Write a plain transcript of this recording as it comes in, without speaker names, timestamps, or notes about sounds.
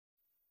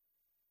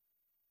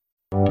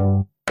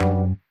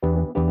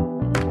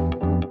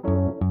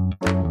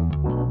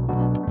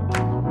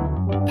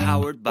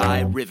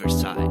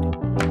Riverside.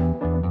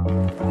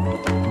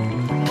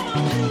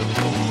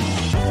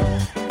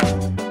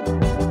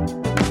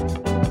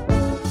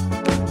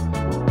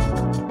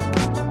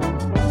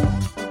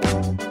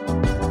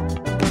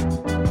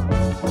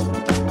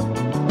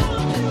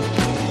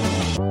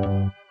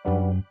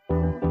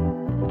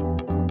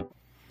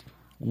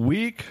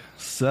 Week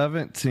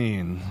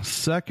 17,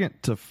 second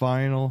to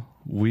final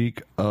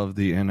week of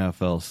the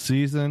NFL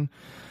season.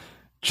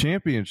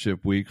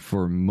 Championship week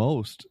for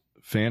most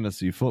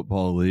fantasy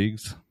football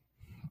leagues.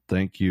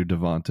 Thank you,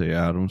 Devontae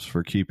Adams,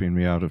 for keeping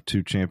me out of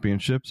 2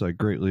 championships. I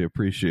greatly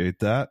appreciate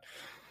that.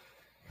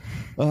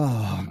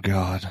 Oh,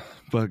 God.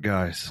 But,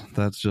 guys,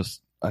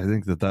 I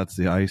think that's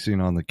the icing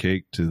on the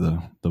cake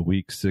to the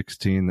week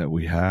 16 that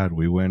we had.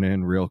 We went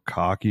in real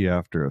cocky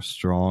after a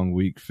strong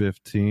week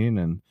 15,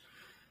 and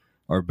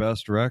our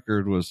best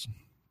record was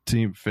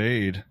Team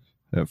Fade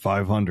at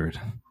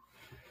 500.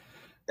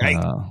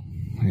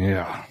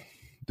 Yeah.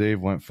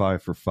 Dave went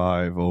 5 for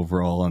 5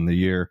 overall on the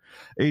year,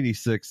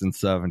 86 and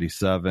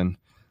 77.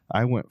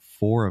 I went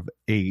 4 of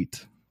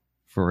 8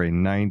 for a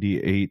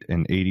 98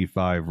 and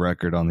 85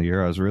 record on the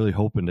year. I was really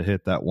hoping to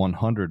hit that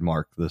 100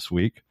 mark this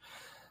week.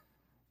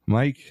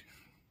 Mike,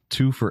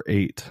 2 for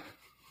 8. I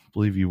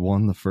believe you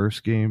won the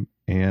first game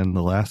and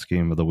the last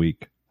game of the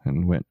week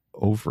and went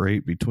 0 for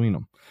 8 between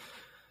them.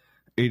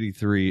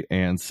 83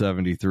 and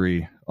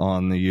 73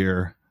 on the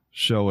year.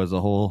 Show as a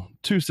whole,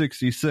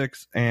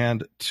 266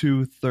 and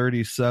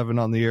 237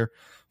 on the year.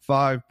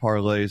 5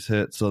 parlays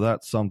hit, so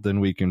that's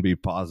something we can be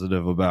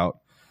positive about.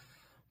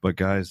 But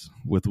guys,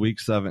 with week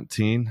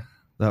 17,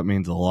 that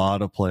means a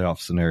lot of playoff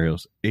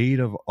scenarios. 8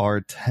 of our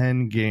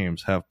 10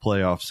 games have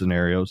playoff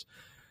scenarios,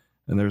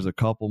 and there's a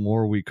couple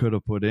more we could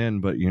have put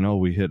in, but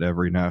we hit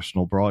every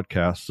national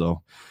broadcast,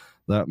 so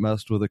that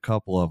messed with a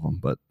couple of them.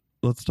 But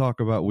let's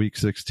talk about week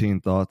 16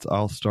 thoughts.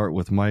 I'll start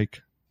with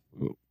Mike.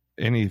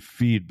 Any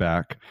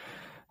feedback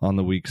on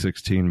the week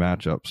 16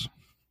 matchups?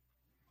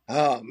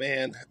 Oh,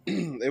 man.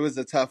 It was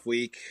a tough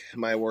week.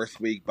 My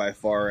worst week by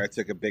far. I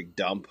took a big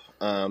dump.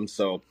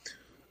 So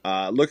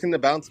looking to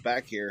bounce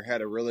back here.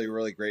 Had a really,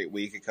 really great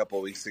week a couple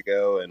of weeks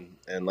ago.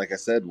 And like I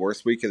said,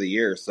 worst week of the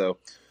year. So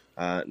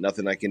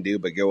nothing I can do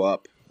but go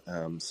up.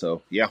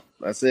 So, yeah,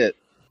 that's it.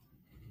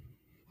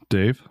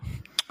 Dave?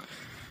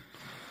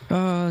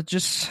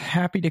 Just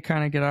happy to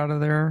kind of get out of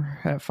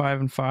there at 5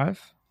 and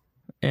 5.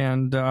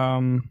 And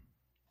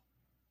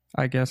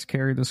I guess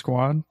carry the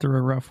squad through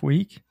a rough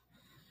week.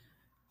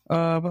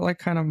 But like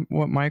kind of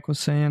what Mike was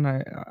saying,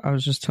 I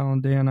was just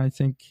telling Dan, I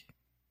think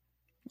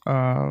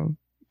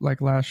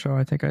like last show,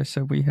 I think I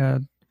said we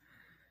had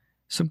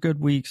some good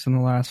weeks in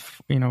the last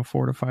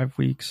 4 to 5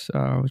 weeks.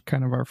 It was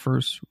kind of our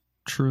first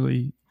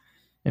truly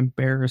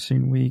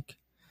embarrassing week.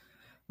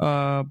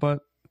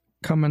 But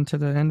coming to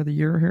the end of the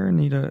year here,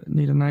 need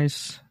a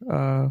nice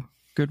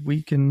good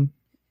week in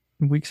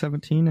week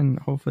 17, and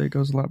hopefully it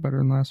goes a lot better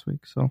than last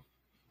week. So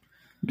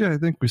yeah, I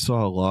think we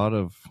saw a lot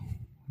of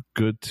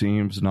good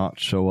teams not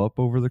show up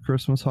over the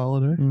Christmas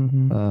holiday.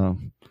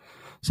 Mm-hmm.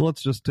 So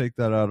let's just take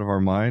that out of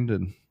our mind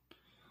and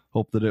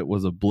hope that it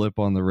was a blip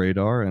on the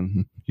radar,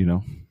 and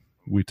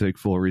we take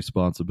full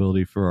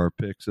responsibility for our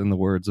picks in the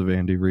words of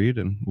Andy Reid,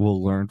 and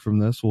we'll learn from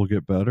this. We'll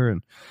get better,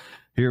 and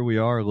here we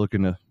are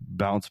looking to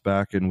bounce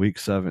back in week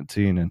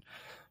 17, and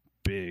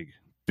big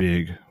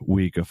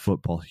week of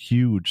football.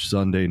 Huge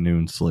Sunday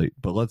noon slate.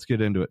 But let's get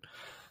into it.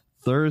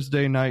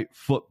 Thursday night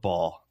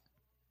football.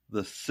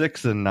 The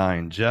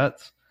 6-9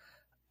 Jets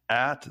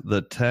at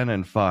the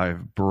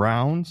 10-5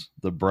 Browns.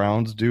 The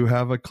Browns do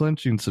have a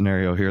clinching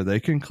scenario here.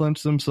 They can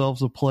clinch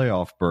themselves a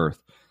playoff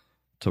berth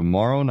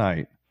tomorrow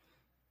night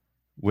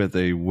with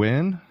a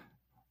win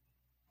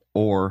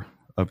or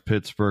a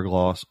Pittsburgh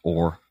loss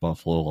or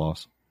Buffalo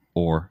loss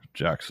or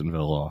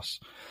Jacksonville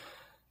loss.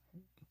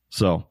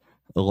 So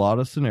a lot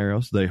of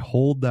scenarios. They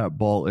hold that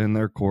ball in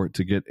their court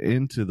to get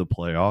into the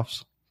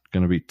playoffs.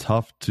 Going to be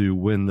tough to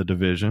win the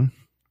division.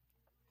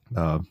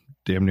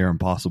 Damn near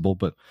impossible,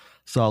 but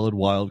solid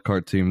wild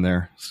card team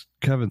there.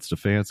 Kevin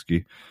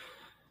Stefanski,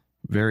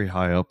 very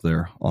high up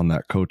there on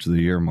that coach of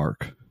the year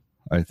mark,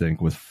 I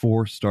think, with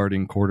 4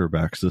 starting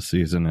quarterbacks this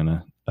season and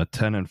a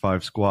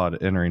 10-5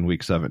 squad entering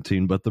week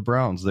 17. But the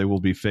Browns, they will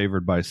be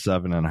favored by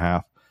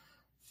 7.5,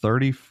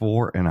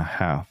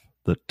 34.5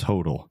 the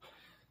total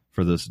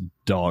for this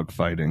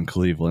dogfight in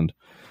Cleveland.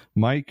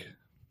 Mike,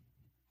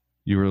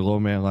 you were a low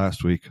man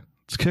last week.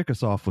 Let's kick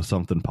us off with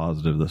something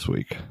positive this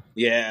week.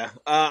 Yeah,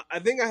 I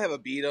think I have a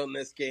beat on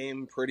this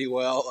game pretty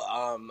well.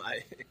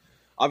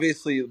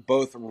 Obviously,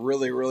 both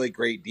really, really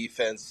great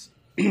defenses.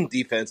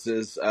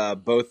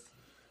 Both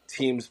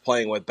teams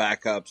playing with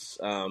backups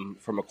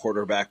from a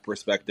quarterback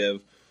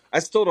perspective. I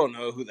still don't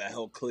know who the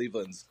hell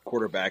Cleveland's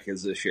quarterback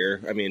is this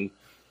year. I mean,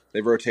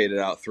 they've rotated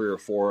out 3 or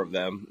 4 of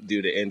them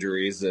due to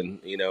injuries, and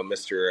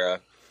Mr.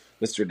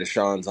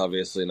 Deshaun's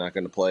obviously not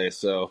going to play.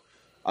 So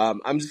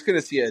I'm just going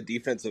to see a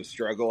defensive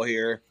struggle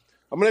here.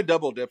 I'm going to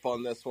double dip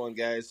on this one,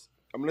 guys.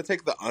 I'm going to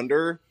take the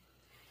under,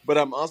 but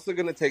I'm also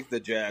going to take the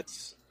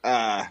Jets.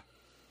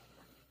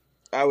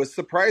 I was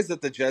surprised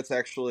that the Jets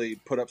actually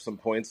put up some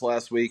points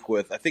last week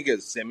with, I think it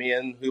was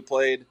Simeon who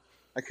played.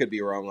 I could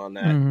be wrong on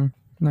that. Mm-hmm.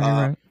 No,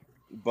 you're right.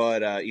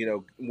 But,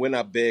 went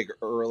up big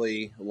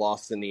early,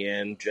 lost in the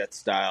end, Jet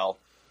style.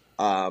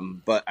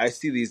 But I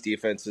see these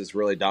defenses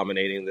really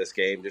dominating this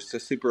game. Just a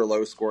super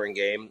low-scoring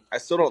game. I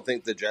still don't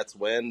think the Jets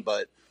win,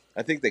 but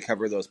I think they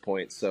cover those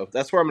points. So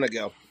that's where I'm going to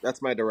go.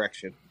 That's my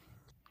direction.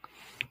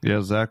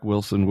 Yeah, Zach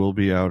Wilson will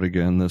be out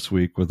again this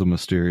week with a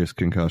mysterious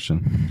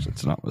concussion.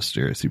 It's not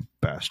mysterious. He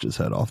bashed his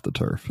head off the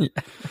turf. Yeah.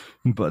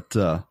 But,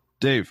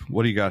 Dave,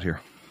 what do you got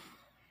here?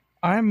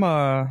 I'm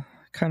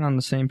kind of on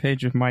the same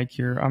page with Mike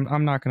here.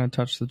 I'm not going to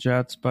touch the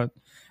Jets, but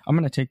I'm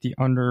going to take the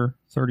under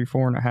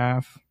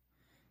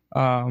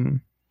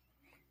 34.5.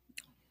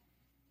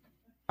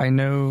 I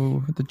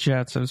know the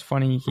Jets. It was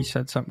funny. He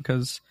said something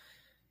because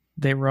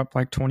they were up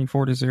like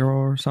 24-0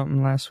 or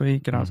something last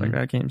week, and I was like,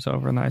 that game's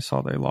over. And I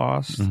saw they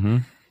lost. Mm-hmm.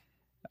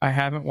 I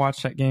haven't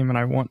watched that game, and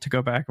I want to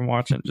go back and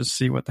watch it and just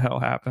see what the hell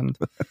happened.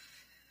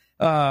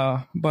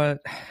 But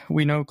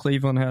we know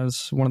Cleveland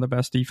has one of the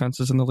best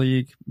defenses in the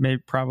league,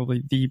 maybe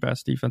probably the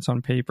best defense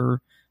on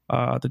paper.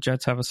 The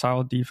Jets have a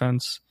solid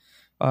defense.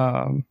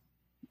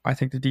 I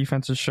think the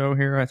defenses show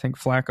here. I think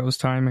Flacco's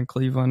time in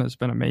Cleveland has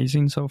been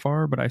amazing so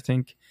far, but I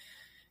think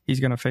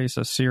he's going to face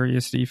a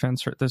serious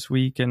defense this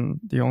week, and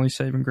the only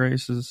saving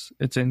grace is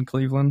it's in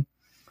Cleveland.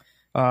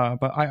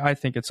 But I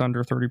think it's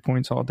under 30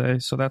 points all day,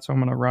 so that's what I'm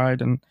going to ride,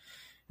 and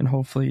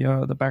hopefully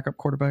the backup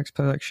quarterbacks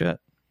play like shit.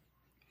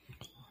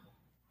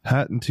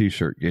 Hat and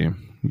T-shirt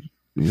game.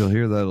 You'll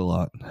hear that a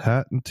lot.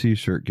 Hat and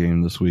T-shirt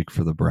game this week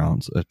for the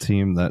Browns, a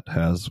team that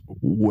has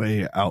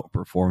way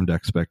outperformed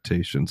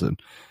expectations. And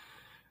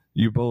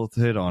you both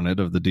hit on it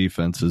of the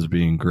defenses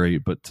being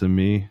great, but to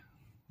me,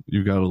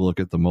 you got to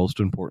look at the most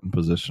important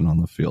position on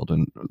the field.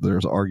 And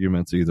there's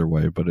arguments either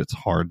way, but it's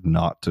hard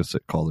not to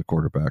call the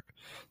quarterback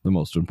the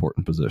most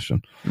important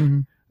position.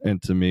 Mm-hmm.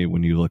 And to me,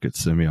 when you look at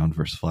Simeon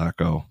versus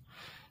Flacco,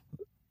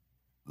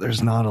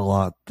 there's not a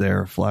lot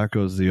there.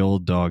 Flacco's the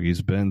old dog.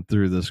 He's been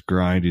through this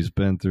grind. He's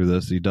been through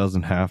this. He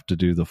doesn't have to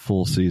do the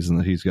full season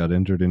that he's got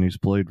injured, and he's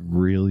played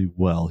really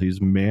well.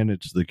 He's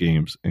managed the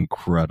games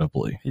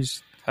incredibly.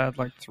 He's had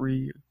like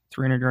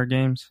 300-yard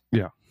games.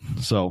 Yeah.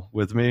 So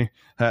with me,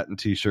 hat and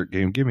T-shirt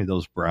game, give me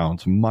those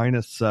Browns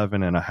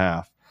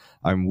 -7.5.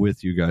 I'm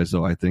with you guys,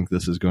 though. I think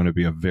this is going to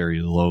be a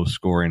very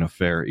low-scoring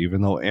affair,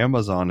 even though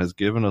Amazon has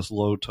given us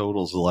low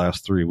totals the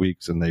last 3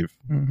 weeks, and they've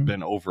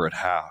been over at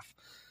half.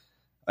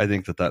 I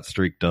think that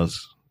streak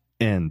does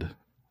end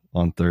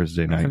on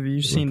Thursday night. Have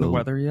you seen the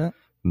weather yet?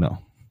 No.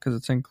 Because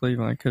it's in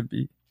Cleveland. It could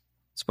be.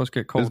 It's supposed to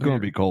get cold. It's going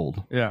to be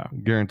cold. Yeah.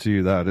 Guarantee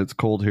you that. It's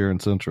cold here in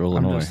central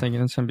Illinois. I'm just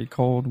thinking it's going to be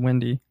cold,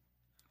 windy.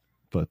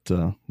 But,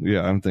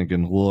 yeah, I'm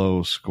thinking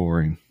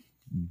low-scoring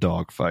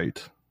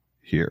dogfight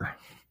here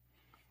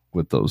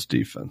with those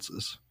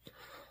defenses.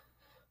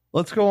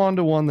 Let's go on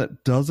to one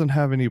that doesn't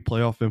have any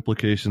playoff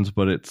implications,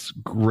 but it's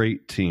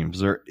great teams.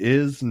 There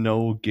is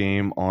no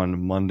game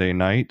on Monday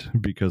night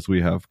because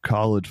we have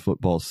college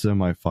football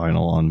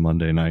semifinal on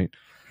Monday night.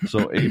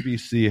 So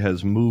ABC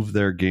has moved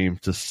their game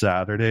to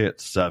Saturday at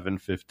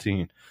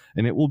 7:15,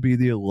 and it will be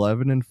the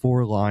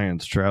 11-4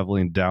 Lions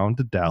traveling down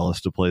to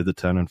Dallas to play the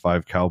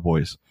 10-5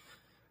 Cowboys.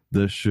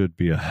 This should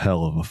be a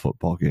hell of a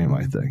football game,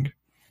 I think.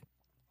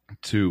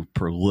 Two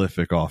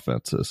prolific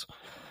offenses.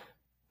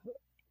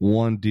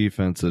 One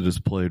defense that has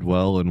played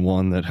well and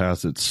one that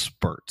has its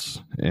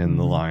spurts in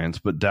the Lions.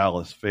 But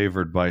Dallas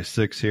favored by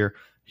 6 here.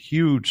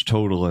 Huge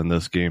total in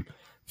this game.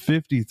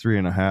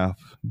 53.5.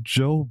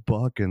 Joe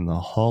Buck and the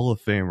Hall of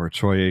Famer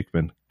Troy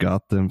Aikman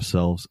got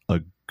themselves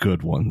a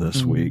good one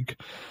this week.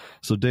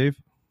 So,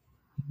 Dave,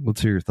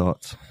 let's hear your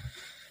thoughts.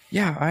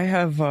 Yeah, I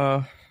have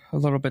a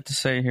little bit to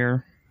say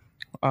here.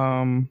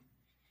 Either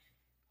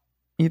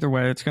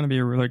way, it's going to be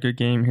a really good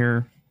game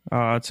here.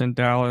 It's in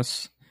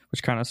Dallas,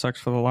 which kind of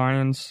sucks for the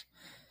Lions.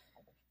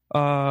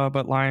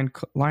 But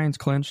Lions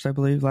clinched, I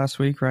believe, last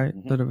week, right?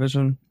 The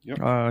division.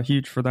 Yep.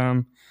 Huge for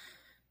them.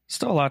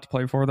 Still a lot to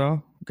play for,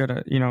 though.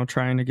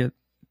 Trying to get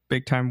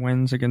big-time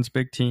wins against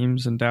big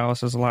teams, and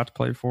Dallas has a lot to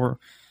play for.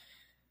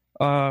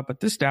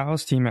 But this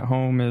Dallas team at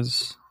home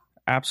is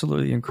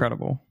absolutely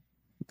incredible.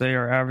 They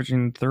are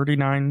averaging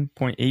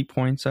 39.8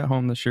 points at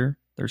home this year.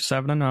 They're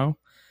 7-0,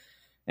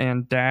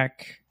 and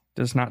Dak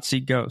does not see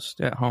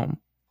ghost at home.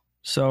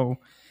 So,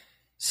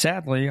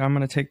 sadly, I'm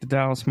going to take the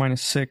Dallas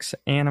 -6,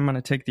 and I'm going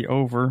to take the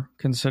over,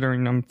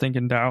 considering I'm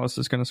thinking Dallas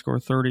is going to score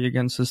 30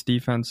 against this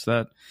defense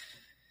that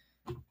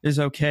is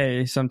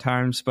okay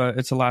sometimes, but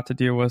it's a lot to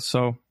deal with.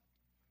 So,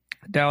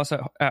 Dallas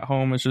at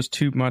home is just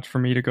too much for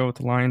me to go with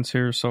the Lions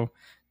here. So,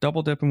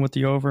 double dipping with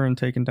the over and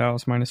taking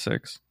Dallas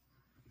 -6.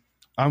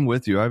 I'm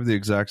with you. I have the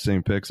exact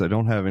same picks. I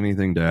don't have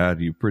anything to add.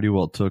 You pretty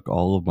well took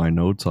all of my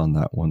notes on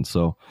that one.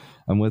 So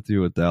I'm with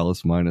you with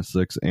Dallas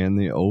 -6 and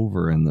the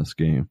over in this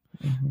game.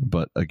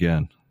 But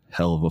again,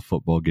 hell of a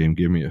football game.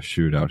 Give me a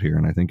shootout here.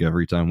 And I think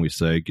every time we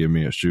say, give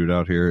me a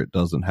shootout here, it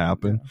doesn't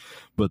happen. Yeah.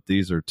 But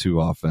these are two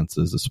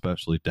offenses,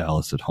 especially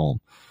Dallas at home,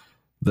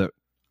 that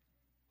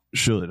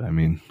should. I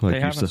mean, like they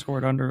you haven't said,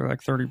 scored under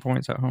like 30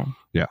 points at home.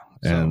 yeah,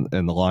 and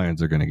the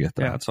Lions are going to get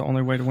that. Yeah, it's the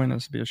only way to win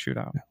is to be a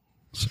shootout. Yeah.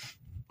 So,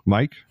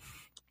 Mike?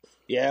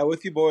 Yeah,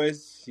 with you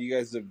boys. You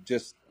guys have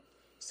just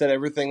said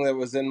everything that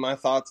was in my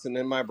thoughts and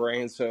in my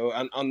brain. So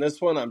on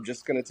this one, I'm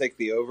just going to take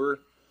the over.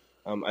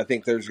 I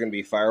think there's going to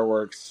be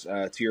fireworks.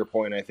 To your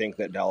point, I think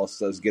that Dallas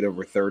does get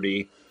over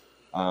 30.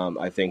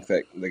 I think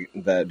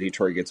that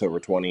Detroit gets over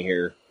 20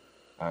 here.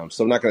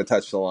 So I'm not going to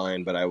touch the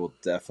line, but I will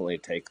definitely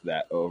take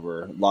that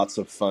over. Lots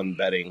of fun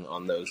betting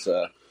on those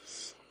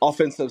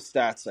offensive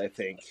stats, I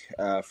think,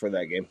 for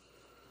that game.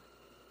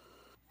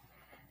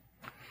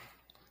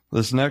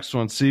 This next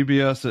one,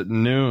 CBS at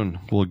noon,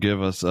 will give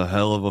us a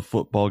hell of a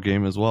football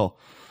game as well.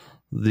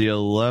 The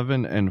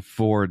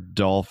 11-4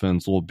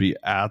 Dolphins will be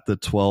at the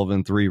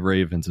 12-3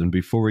 Ravens. And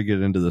before we get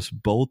into this,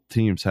 both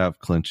teams have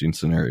clinching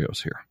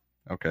scenarios here.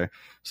 Okay,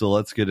 so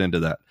let's get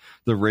into that.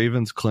 The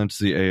Ravens clinch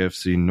the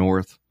AFC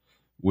North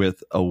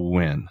with a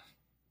win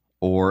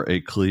or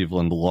a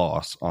Cleveland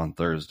loss on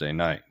Thursday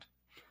night.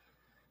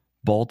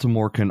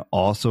 Baltimore can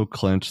also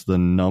clinch the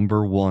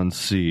number 1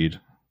 seed,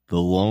 the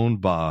lone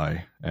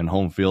bye, and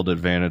home field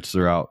advantage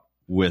throughout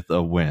with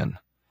a win.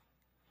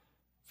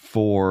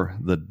 For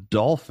the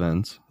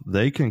Dolphins,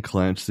 they can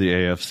clinch the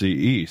AFC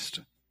East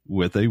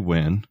with a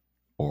win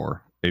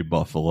or a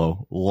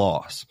Buffalo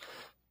loss.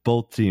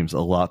 Both teams, a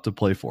lot to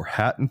play for.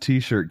 Hat and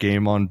t-shirt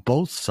game on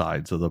both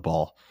sides of the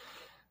ball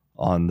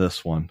on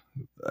this one.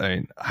 I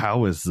mean,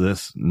 how is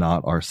this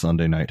not our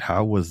Sunday night?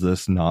 How was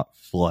this not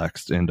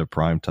flexed into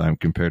primetime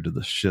compared to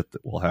the shit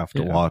that we'll have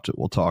to watch it?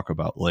 We'll talk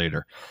about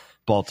later.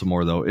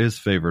 Baltimore, though, is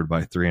favored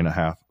by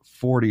 3.5,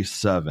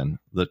 47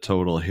 the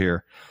total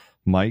here.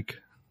 Mike,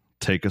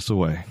 take us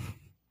away.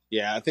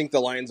 Yeah, I think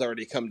the line's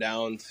already come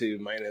down to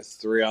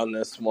 -3 on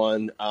this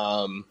one.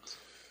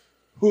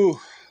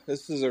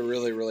 This is a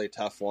really, really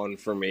tough one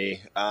for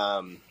me.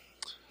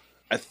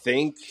 I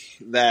think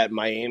that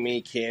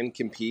Miami can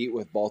compete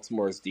with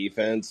Baltimore's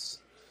defense.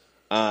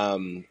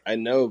 I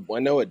know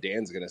what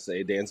Dan's going to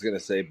say. Dan's going to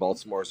say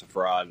Baltimore's a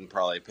fraud and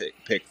probably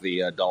pick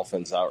the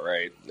Dolphins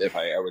outright. If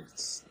I would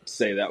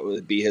say that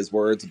would be his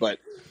words, but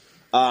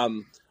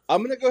I'm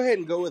going to go ahead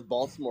and go with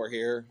Baltimore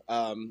here.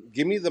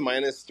 Give me the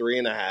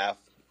 -3.5.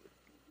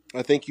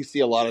 I think you see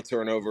a lot of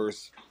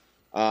turnovers,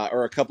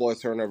 or a couple of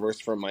turnovers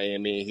from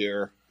Miami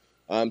here.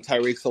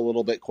 Tyreek's a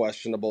little bit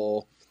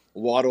questionable.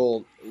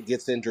 Waddle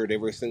gets injured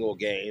every single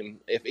game.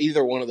 If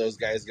either one of those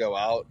guys go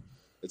out,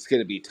 it's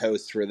going to be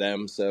toast for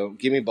them. So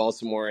give me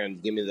Baltimore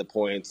and give me the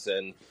points,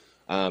 and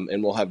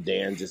we'll have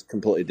Dan just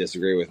completely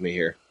disagree with me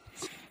here.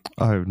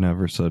 I've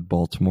never said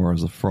Baltimore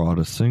is a fraud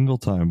a single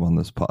time on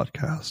this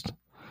podcast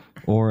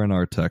or in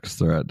our text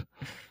thread.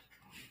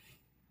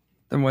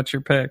 Then what's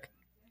your pick?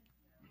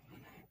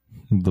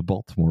 The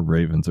Baltimore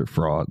Ravens are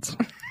frauds.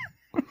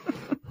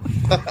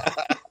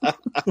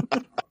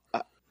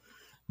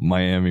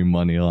 Miami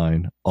money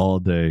line all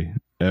day,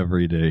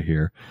 every day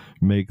here.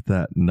 Make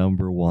that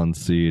number 1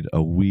 seed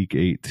a week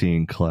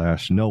 18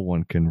 clash. No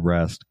one can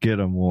rest. Get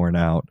them worn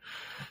out.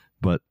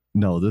 But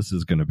no, this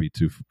is going to be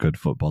two good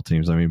football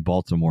teams. I mean,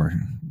 Baltimore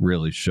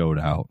really showed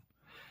out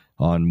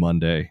on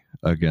Monday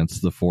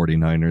against the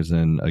 49ers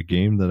in a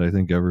game that I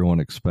think everyone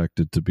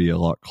expected to be a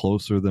lot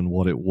closer than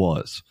what it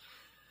was.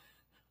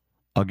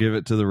 I'll give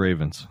it to the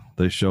Ravens.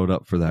 They showed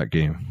up for that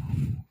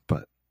game,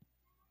 but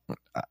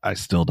I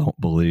still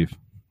don't believe.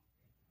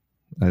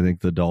 I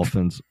think the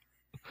Dolphins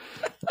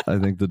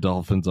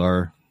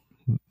are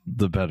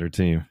the better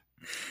team.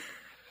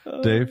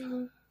 Dave?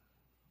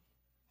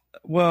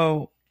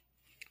 Well,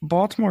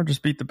 Baltimore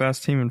just beat the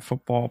best team in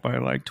football by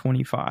like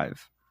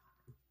 25.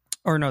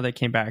 Or no, they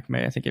came back.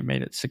 I think it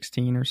made it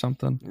 16 or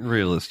something.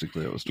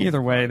 Realistically, it was 25.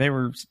 Either way, they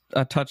were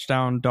a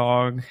touchdown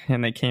dog,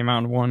 and they came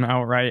out and won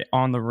outright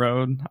on the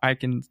road. I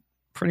can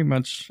pretty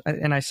much,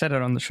 and I said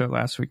it on the show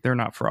last week, they're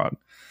not fraud.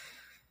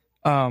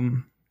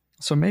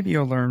 So maybe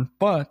you'll learn.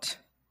 But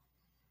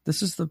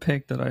this is the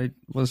pick that I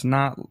was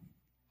not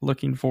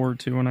looking forward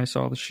to when I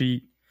saw the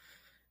sheet.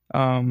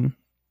 I'm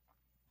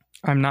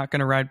not going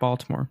to ride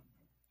Baltimore.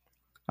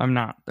 I'm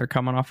not. They're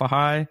coming off a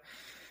high.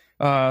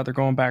 They're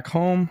going back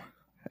home.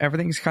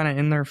 Everything's kind of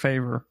in their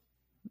favor.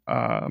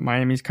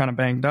 Miami's kind of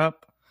banged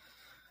up.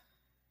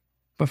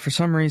 But for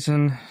some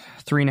reason,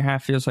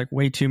 3.5 feels like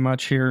way too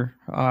much here.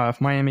 If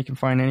Miami can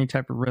find any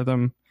type of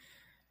rhythm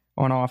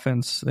on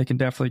offense, they can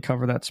definitely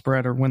cover that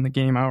spread or win the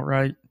game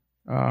outright.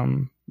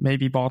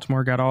 Maybe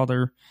Baltimore got all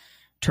their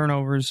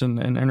turnovers and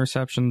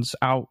interceptions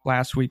out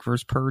last week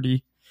versus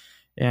Purdy,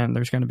 and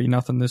there's going to be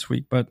nothing this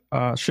week. But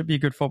should be a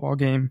good football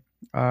game.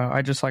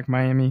 I just like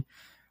Miami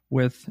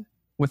with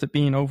it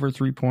being over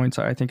 3 points.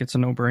 I think it's a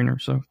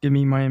no-brainer. So give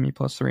me Miami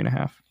plus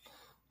 3.5.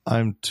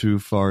 I'm too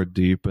far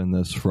deep in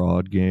this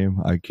fraud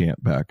game. I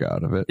can't back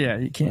out of it. Yeah,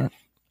 you can't.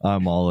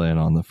 I'm all in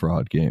on the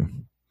fraud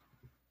game.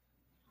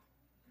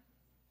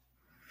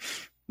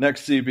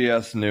 Next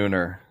CBS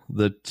nooner,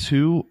 the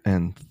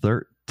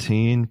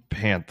 2-13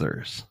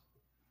 Panthers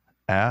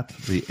at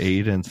the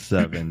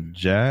 8-7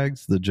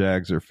 Jags. The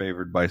Jags are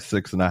favored by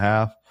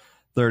 6.5.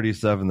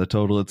 37 the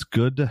total. It's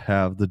good to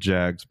have the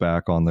Jags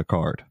back on the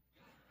card.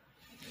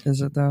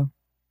 Is it though?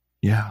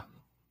 Yeah,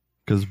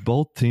 because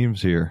both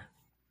teams here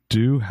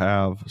do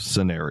have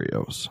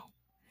scenarios.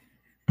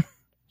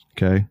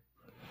 Okay.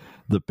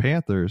 The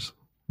Panthers,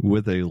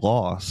 with a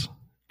loss,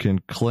 can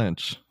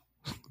clinch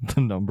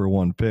the number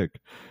one pick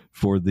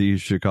for the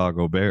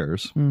Chicago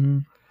Bears. Mm-hmm.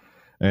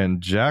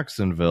 And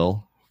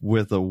Jacksonville,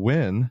 with a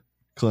win,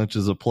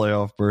 clinches a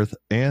playoff berth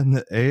and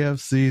the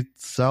AFC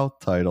South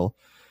title.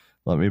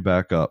 Let me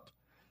back up.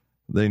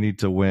 They need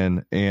to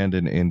win and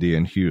an Indy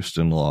and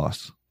Houston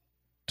loss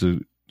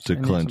to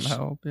clinch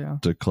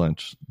to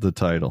clinch the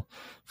title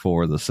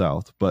for the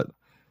South. But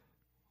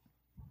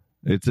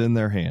it's in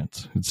their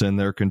hands. It's in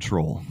their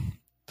control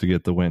to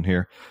get the win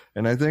here.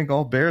 And I think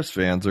all Bears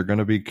fans are going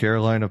to be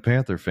Carolina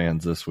Panther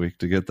fans this week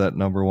to get that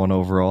number one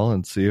overall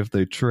and see if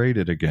they trade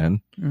it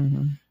again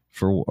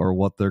or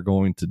what they're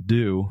going to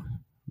do,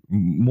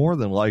 more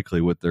than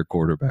likely with their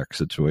quarterback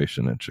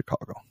situation in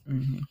Chicago.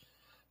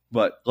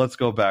 But let's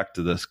go back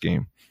to this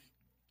game.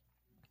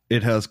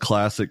 It has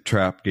classic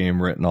trap game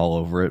written all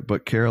over it,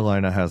 but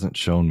Carolina hasn't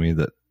shown me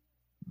that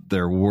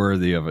they're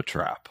worthy of a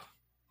trap.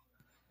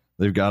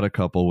 They've got a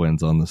couple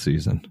wins on the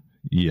season,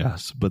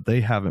 yes, but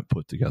they haven't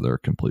put together a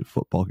complete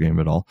football game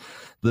at all.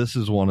 This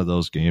is one of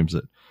those games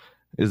that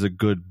is a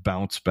good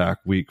bounce back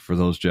week for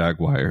those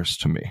Jaguars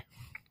to me.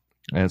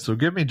 And so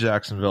give me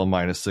Jacksonville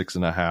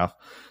 -6.5.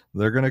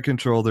 They're going to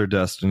control their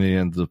destiny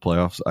into the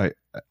playoffs.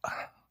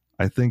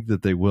 I think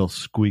that they will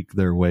squeak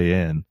their way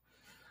in,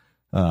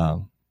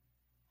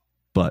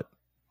 but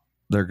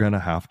they're going to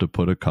have to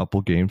put a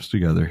couple games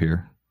together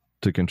here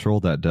to control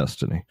that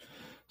destiny.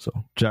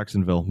 So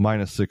Jacksonville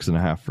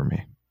 -6.5 for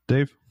me.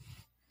 Dave?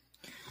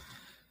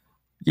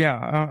 Yeah,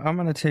 I'm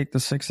going to take the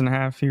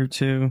 6.5 here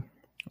too.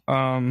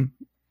 I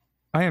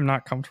am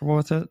not comfortable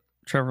with it.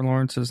 Trevor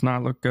Lawrence has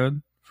not looked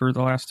good for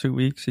the last 2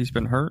 weeks. He's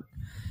been hurt.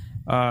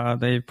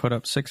 They've put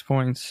up 6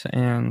 points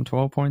and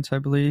 12 points, I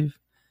believe,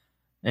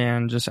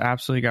 and just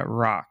absolutely got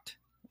rocked.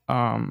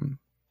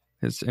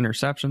 His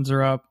interceptions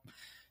are up.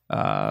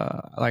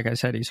 Like I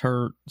said, he's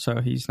hurt,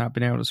 so he's not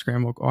been able to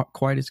scramble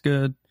quite as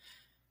good.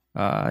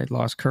 He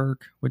lost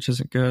Kirk, which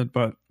isn't good,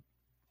 but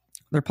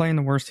they're playing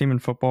the worst team in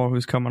football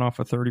who's coming off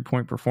a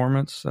 30-point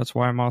performance. That's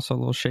why I'm also a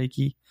little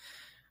shaky.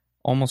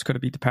 Almost could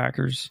have beat the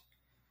Packers.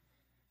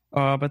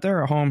 But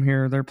they're at home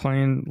here. They're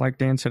playing, like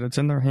Dan said, it's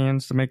in their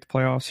hands to make the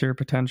playoffs here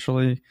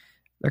potentially.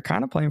 They're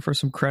kind of playing for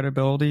some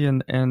credibility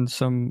and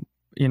some,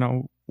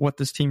 what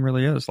this team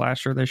really is.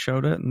 Last year they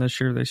showed it, and this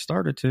year they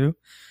started to,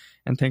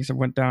 and things have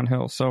went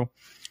downhill. So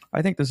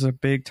I think this is a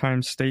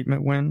big-time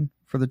statement win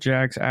for the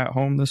Jags at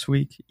home this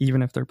week,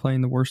 even if they're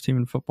playing the worst team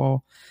in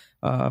football.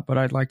 But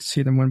I'd like to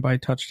see them win by a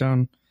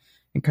touchdown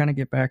and kind of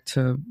get back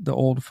to the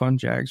old fun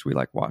Jags we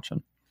like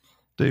watching.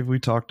 Dave, we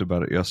talked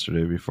about it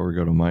yesterday before we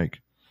go to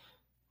Mike.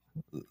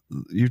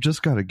 You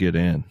just got to get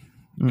in.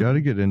 You got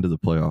to get into the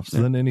playoffs.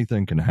 Yeah. Then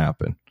anything can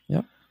happen.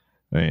 Yep.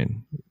 I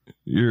mean,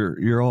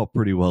 you're all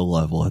pretty well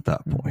level at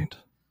that point.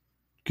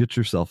 Get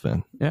yourself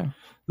in. Yeah.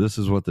 This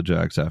is what the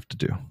Jags have to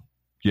do.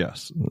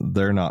 Yes,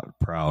 they're not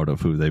proud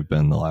of who they've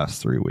been the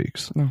last 3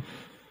 weeks. No.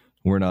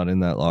 We're not in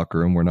that locker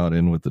room. We're not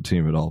in with the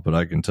team at all. But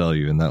I can tell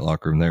you in that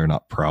locker room, they're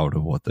not proud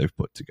of what they've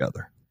put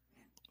together.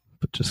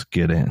 But just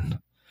get in.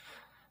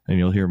 And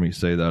you'll hear me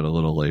say that a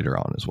little later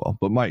on as well.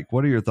 But Mike,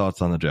 what are your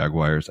thoughts on the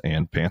Jaguars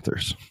and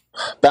Panthers?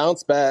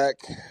 Bounce back.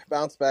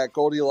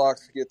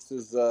 Goldilocks gets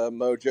his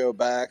mojo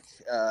back.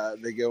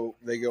 They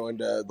go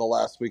into the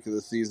last week of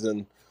the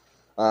season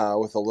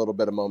with a little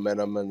bit of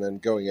momentum, and then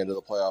going into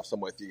the playoffs, I'm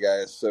with you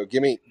guys. So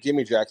give me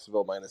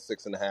Jacksonville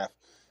 -6.5.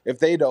 If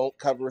they don't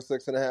cover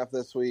 6.5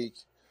 this week,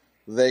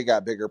 they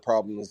got bigger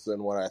problems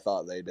than what I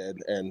thought they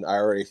did, and I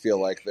already feel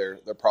like their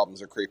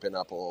problems are creeping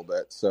up a little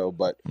bit. So,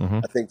 but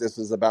I think this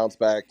is a bounce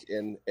back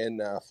in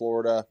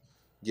Florida.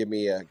 Give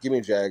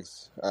me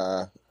Jags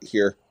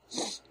here.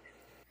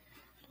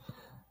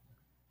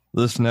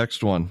 This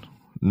next one,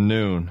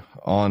 noon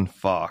on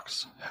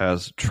Fox,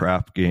 has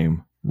trap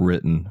game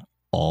written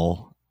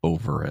all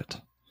over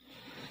it.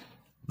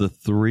 The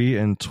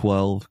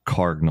 3-12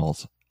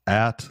 Cardinals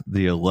at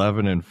the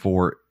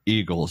 11-4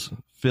 Eagles.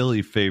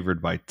 Philly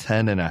favored by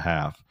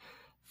 10.5.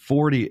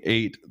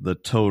 48 the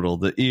total.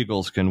 The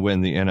Eagles can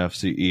win the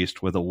NFC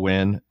East with a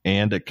win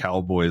and a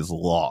Cowboys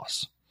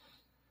loss.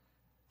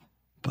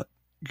 But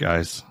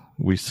guys,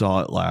 we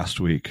saw it last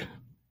week.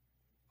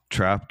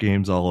 Trap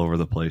games all over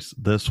the place.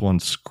 This one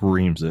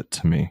screams it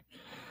to me.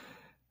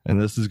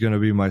 And this is going to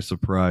be my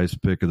surprise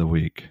pick of the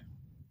week.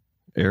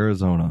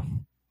 Arizona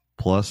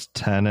plus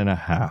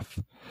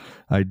 10.5.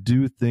 I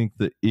do think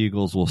the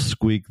Eagles will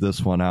squeak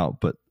this one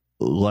out, but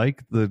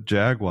like the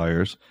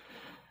Jaguars,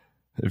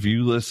 if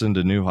you listen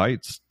to New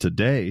Heights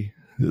today,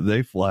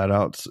 they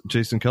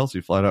Jason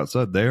Kelce flat out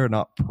said they are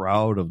not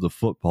proud of the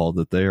football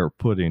that they are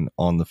putting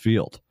on the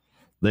field.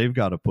 They've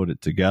got to put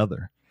it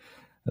together.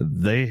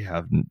 They've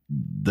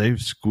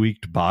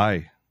squeaked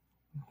by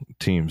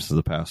teams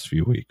the past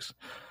few weeks.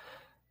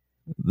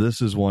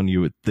 This is one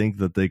you would think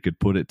that they could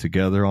put it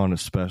together on,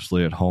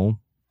 especially at home,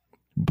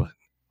 but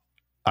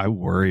I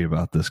worry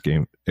about this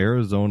game.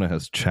 Arizona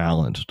has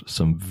challenged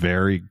some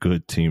very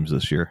good teams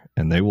this year,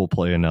 and they will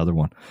play another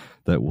one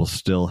that will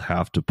still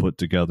have to put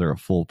together a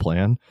full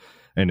plan.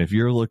 And if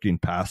you're looking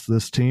past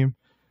this team,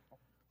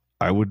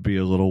 I would be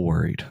a little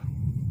worried.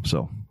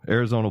 So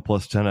Arizona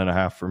plus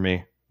 10.5 for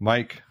me.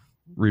 Mike,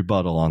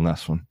 rebuttal on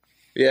this one.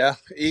 Yeah,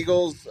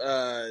 Eagles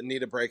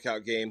need a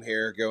breakout game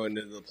here going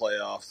into the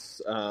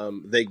playoffs.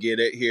 They get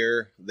it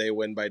here. They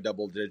win by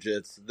double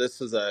digits. This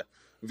is a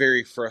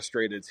very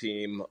frustrated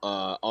team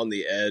on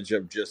the edge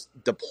of just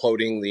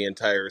deploting the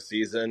entire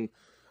season.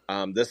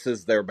 This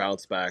is their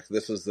bounce back.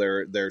 This is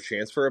their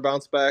chance for a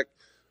bounce back.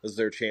 This is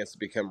their chance to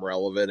become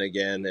relevant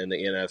again in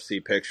the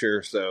NFC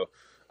picture. So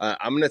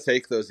I'm going to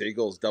take those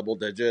Eagles double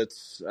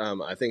digits.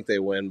 I think they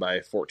win by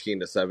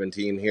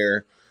 14-17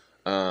 here.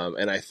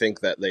 And I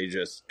think that they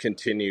just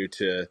continue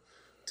to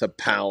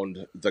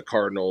pound the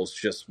Cardinals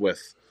just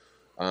with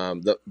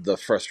the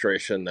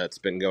frustration that's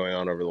been going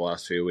on over the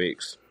last few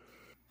weeks.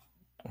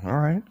 All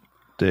right,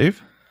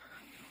 Dave.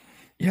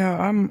 Yeah,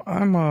 I'm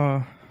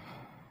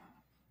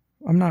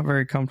not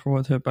very comfortable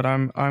with it, but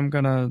I'm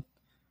gonna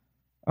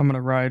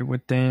ride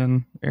with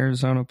Dan.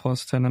 Arizona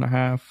plus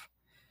 10.5.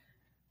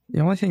 The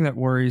only thing that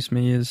worries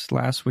me is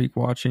last week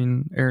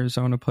watching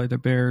Arizona play the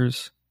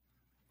Bears.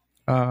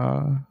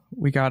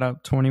 We got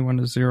up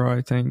 21-0,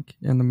 I think,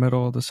 in the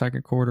middle of the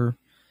second quarter,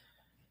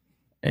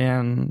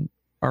 and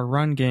our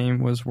run game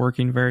was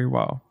working very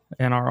well,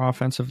 and our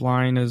offensive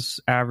line is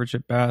average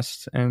at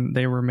best, and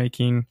they were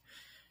making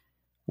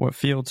what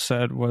Fields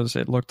said was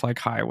it looked like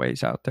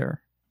highways out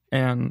there.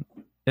 And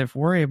if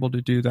we're able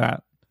to do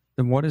that,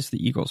 then what is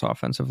the Eagles'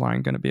 offensive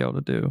line going to be able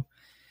to do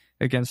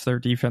against their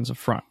defensive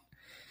front?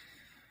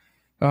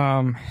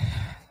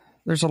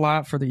 There's a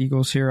lot for the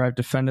Eagles here. I've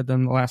defended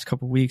them the last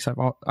couple of weeks.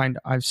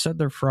 I've said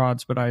they're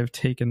frauds, but I've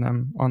taken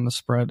them on the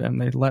spread,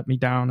 and they let me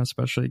down,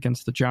 especially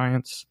against the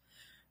Giants.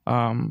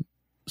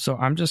 So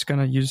I'm just going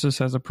to use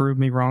this as a prove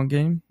me wrong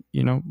game.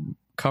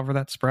 Cover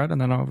that spread, and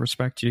then I'll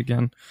respect you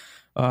again.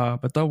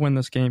 But they'll win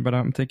this game, but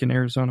I'm thinking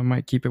Arizona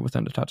might keep it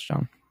within a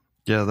touchdown.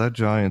 Yeah, that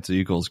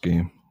Giants-Eagles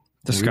game.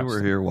 Disgusting. We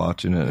were here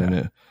watching it, and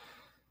it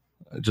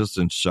just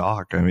in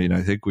shock. I mean,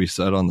 I think we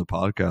said on the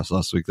podcast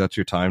last week, that's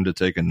your time to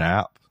take a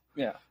nap.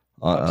 Yeah.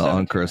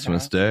 On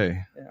Christmas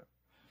Day. Yeah.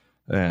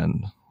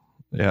 And,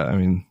 yeah, I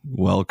mean,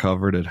 well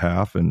covered at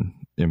half and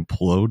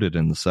imploded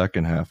in the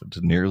second half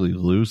to nearly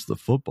lose the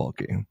football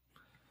game.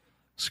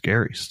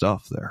 Scary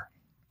stuff there.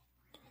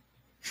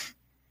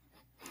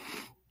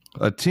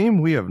 A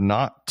team we have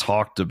not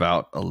talked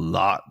about a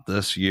lot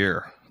this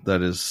year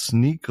that is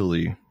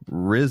sneakily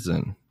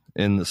risen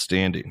in the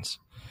standings.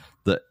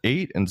 The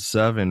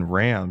 8-7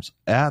 Rams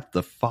at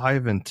the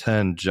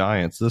 5-10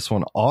 Giants. This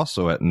one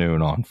also at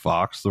noon on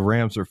Fox. The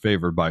Rams are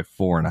favored by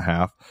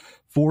 4.5.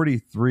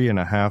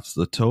 43.5 is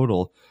the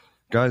total.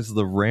 Guys,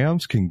 the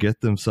Rams can get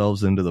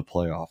themselves into the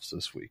playoffs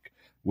this week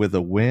with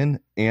a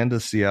win and a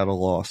Seattle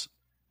loss,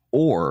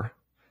 or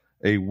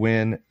a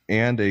win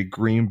and a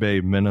Green Bay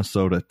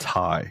Minnesota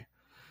tie.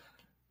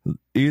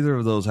 Either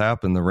of those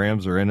happen, the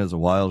Rams are in as a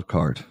wild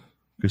card.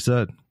 Like I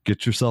said,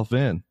 get yourself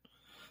in.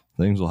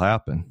 Things will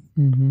happen.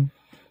 Mm-hmm.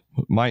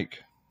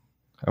 Mike,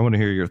 I want to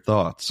hear your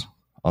thoughts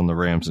on the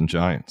Rams and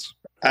Giants.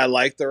 I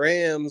like the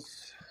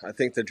Rams. I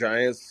think the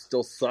Giants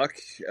still suck.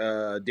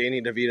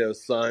 Danny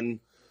DeVito's son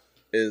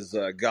is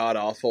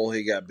god-awful.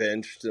 He got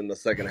benched in the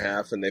second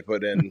half, and they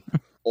put in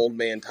old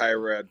man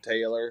Tyrod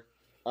Taylor.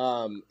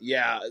 I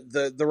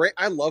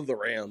love the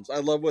Rams. I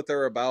love what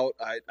they're about.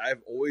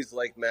 I've always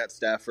liked Matt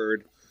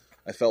Stafford.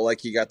 I felt like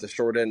he got the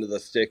short end of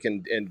the stick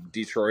in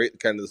Detroit,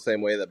 kind of the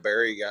same way that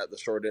Barry got the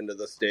short end of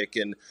the stick,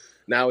 and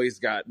now he's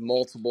got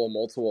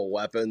multiple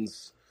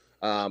weapons.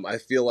 I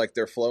feel like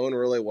they're flowing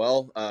really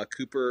well.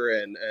 Cooper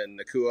and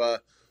Nakua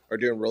are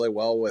doing really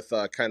well with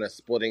kind of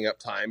splitting up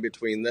time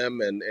between them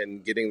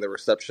and getting the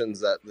receptions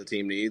that the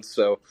team needs.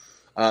 So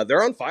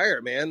they're on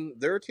fire, man.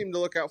 They're a team to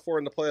look out for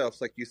in the playoffs.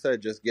 Like you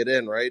said, just get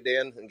in, right,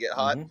 Dan, and get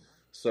hot. Mm-hmm.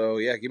 So,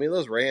 yeah, give me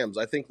those Rams.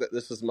 I think that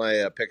this is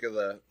my pick of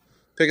the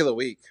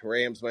week.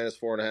 Rams minus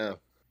 4.5.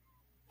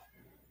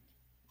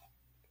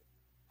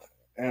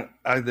 And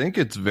I think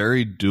it's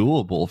very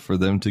doable for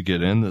them to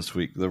get in this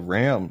week.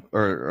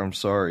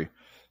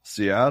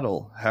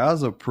 Seattle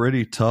has a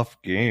pretty tough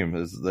game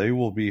as they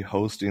will be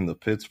hosting the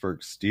Pittsburgh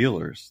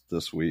Steelers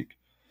this week.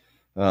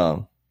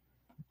 On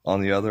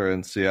the other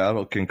end,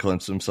 Seattle can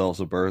clinch themselves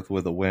a berth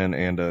with a win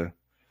and a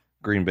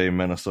Green Bay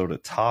Minnesota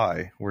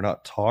tie. We're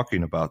not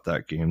talking about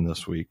that game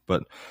this week,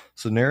 but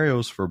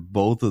scenarios for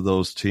both of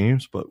those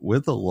teams. But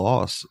with a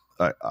loss,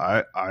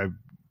 I'm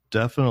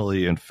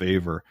definitely in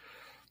favor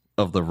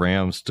of the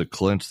Rams to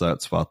clinch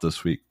that spot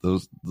this week.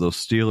 Those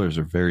Steelers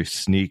are very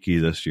sneaky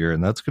this year,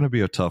 and that's going to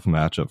be a tough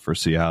matchup for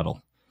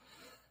Seattle.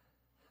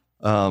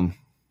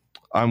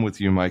 I'm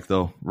with you, Mike,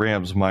 though.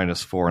 Rams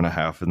minus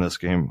 4.5 in this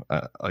game.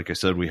 Like I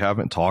said, we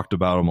haven't talked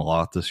about them a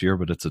lot this year,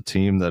 but it's a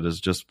team that has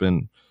just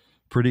been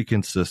pretty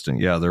consistent.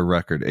 Yeah, their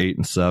record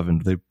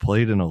 8-7. They've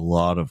played in a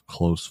lot of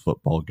close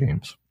football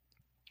games.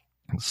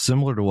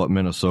 Similar to what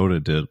Minnesota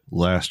did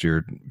last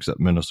year, except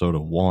Minnesota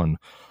won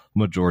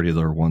majority of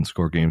their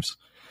one-score games.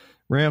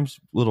 Rams,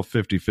 little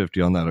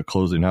 50-50 on that of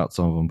closing out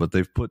some of them, but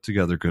they've put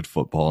together good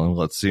football, and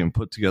let's see them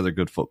put together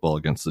good football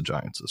against the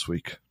Giants this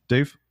week.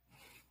 Dave?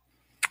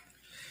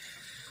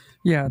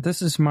 Yeah,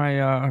 this is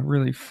my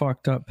really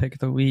fucked up pick of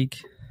the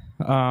week.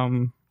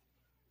 The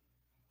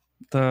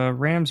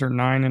Rams are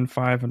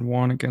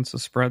 9-5-1 against the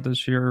spread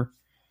this year,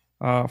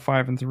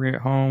 5-3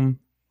 at home,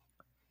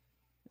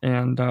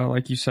 and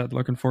like you said,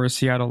 looking for a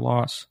Seattle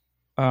loss.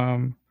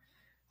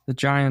 The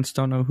Giants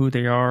don't know who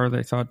they are.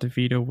 They thought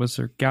DeVito was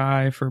their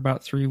guy for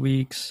about 3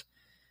 weeks.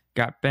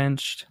 Got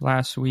benched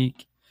last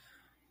week.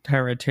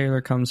 Tyrod Taylor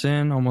comes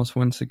in, almost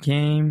wins the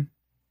game.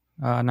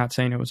 Not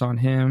saying it was on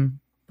him,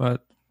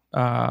 but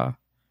I'm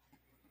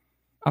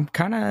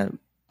kind of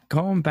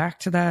going back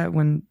to that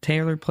when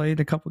Taylor played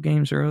a couple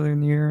games earlier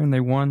in the year and they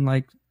won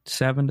like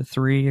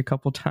 7-3 a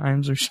couple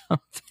times or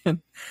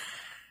something.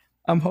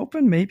 I'm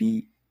hoping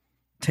maybe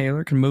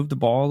Taylor can move the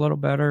ball a little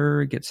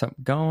better, get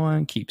something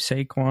going, keep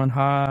Saquon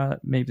hot.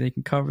 Maybe they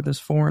can cover this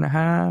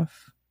 4.5,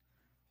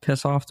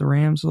 piss off the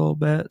Rams a little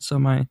bit. So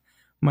my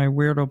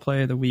weirdo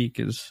play of the week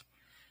is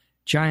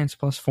Giants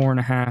plus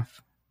 4.5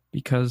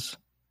 because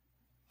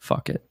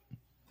fuck it.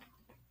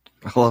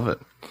 I love it.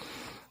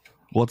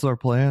 What's our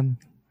plan?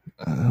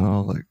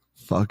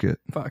 Fuck it.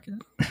 Fuck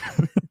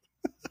it.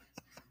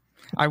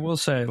 I will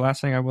say,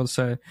 last thing I will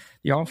say,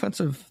 the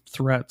offensive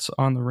threats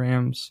on the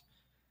Rams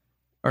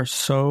are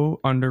so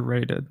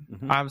underrated.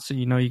 Mm-hmm. Obviously,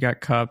 you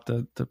got Kupp,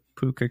 the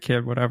Puka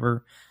kid,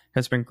 whatever,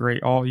 has been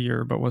great all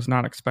year, but was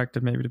not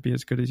expected maybe to be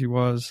as good as he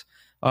was.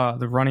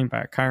 The running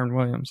back, Kyron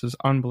Williams, is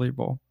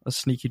unbelievable. A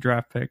sneaky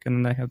draft pick. And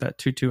then they have that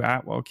Tutu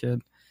Atwell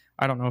kid.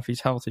 I don't know if he's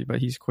healthy, but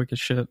he's quick as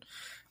shit.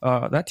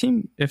 That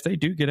team, if they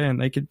do get in,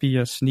 they could be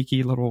a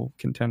sneaky little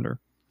contender.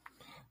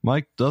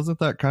 Mike, doesn't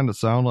that kind of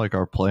sound like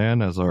our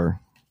plan as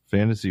our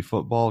fantasy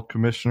football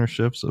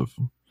commissionerships of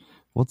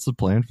what's the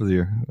plan for the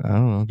year? I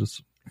don't know,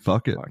 just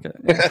fuck it. Fuck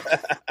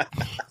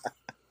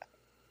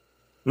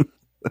it.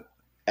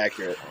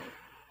 Accurate.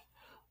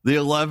 The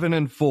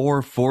 11-4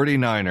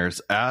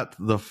 49ers at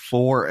the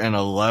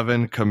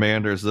 4-11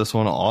 Commanders. This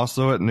one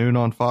also at noon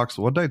on Fox.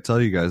 What did I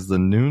tell you guys? The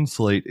noon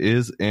slate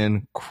is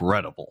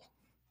incredible.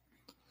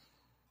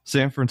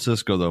 San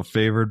Francisco, though,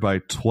 favored by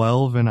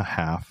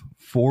 12.5,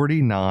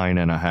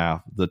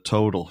 49.5, the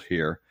total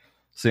here.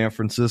 San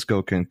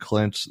Francisco can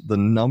clinch the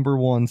number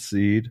 1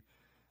 seed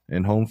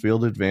and home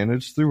field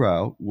advantage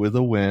throughout with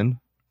a win,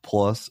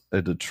 plus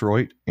a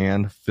Detroit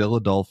and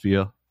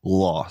Philadelphia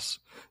loss.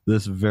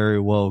 This very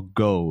well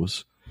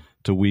goes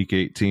to week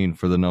 18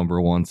 for the number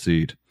 1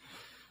 seed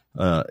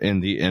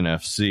in the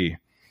NFC.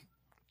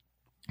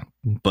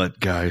 But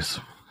guys,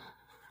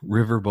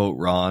 Riverboat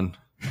Ron,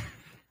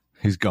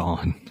 he's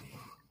gone.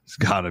 He's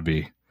got to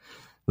be.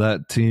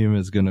 That team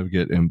is going to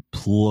get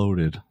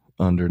imploded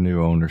under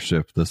new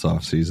ownership this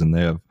offseason.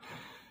 They have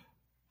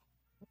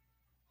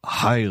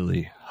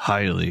highly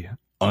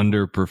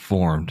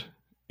underperformed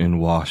in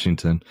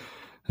Washington.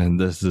 And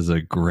this is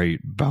a great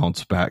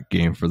bounce back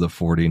game for the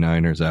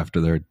 49ers after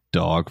their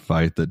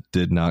dogfight that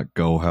did not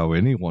go how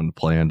anyone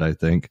planned, I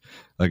think,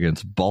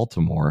 against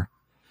Baltimore.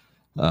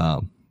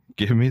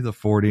 Give me the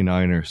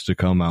 49ers to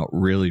come out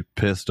really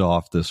pissed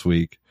off this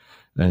week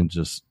and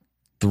just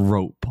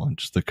throat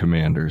punch the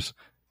Commanders.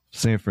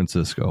 San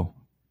Francisco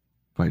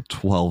by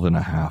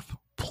 12.5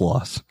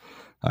 plus.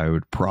 I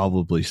would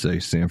probably say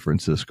San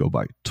Francisco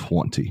by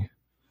 20.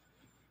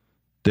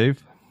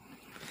 Dave?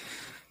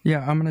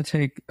 Yeah, I'm going to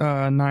take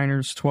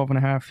Niners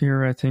 12.5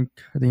 here. I think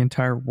the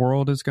entire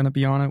world is going to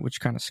be on it,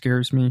 which kind of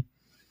scares me.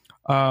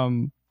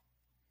 I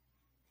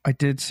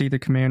did see the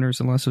Commanders,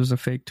 unless it was a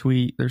fake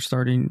tweet, they're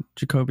starting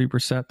Jacoby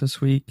Brissett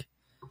this week,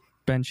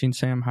 benching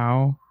Sam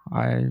Howell.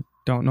 I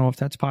don't know if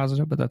that's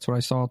positive, but that's what I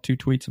saw, 2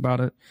 tweets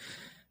about it.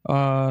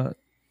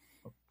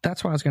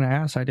 That's why I was going to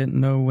ask. I didn't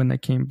know when they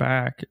came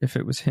back, if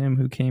it was him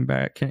who came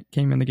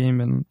in the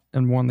game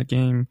and won the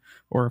game,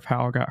 or if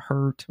Howell got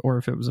hurt, or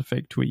if it was a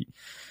fake tweet.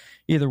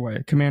 Either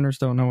way, Commanders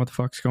don't know what the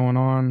fuck's going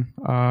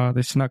on.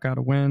 They snuck out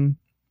a win,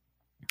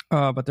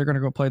 but they're going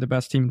to go play the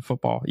best team in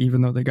football,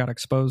 even though they got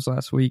exposed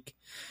last week.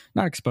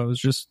 Not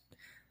exposed, just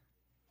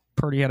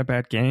Purdy had a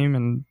bad game,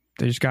 and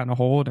they just got in a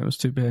hole, and it was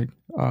too big.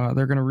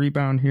 They're going to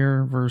rebound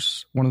here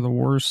versus one of the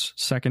worst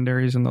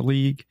secondaries in the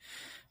league.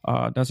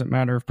 Doesn't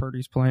matter if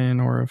Purdy's playing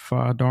or if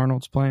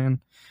Darnold's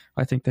playing.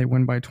 I think they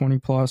win by 20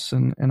 plus,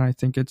 and I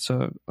think it's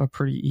a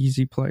pretty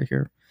easy play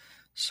here.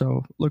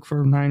 So look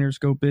for Niners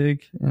go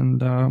big,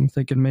 and I'm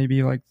thinking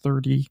maybe like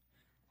 30-13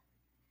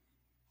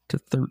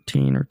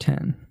 or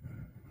 10.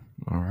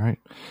 All right.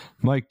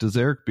 Mike, does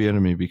Eric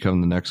Bieniemy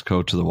become the next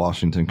coach of the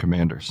Washington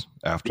Commanders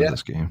after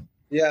this game?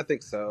 Yeah, I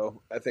think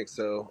so. I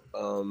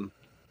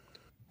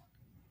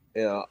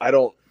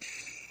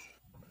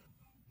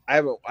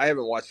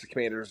haven't watched the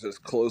Commanders as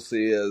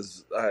closely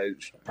as I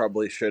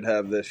probably should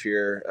have this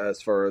year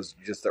as far as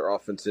just their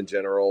offense in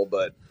general,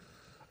 but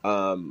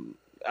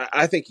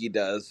I think he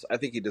does. I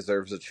think he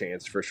deserves a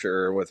chance for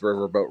sure with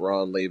Riverboat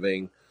Ron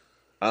leaving.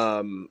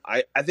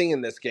 I think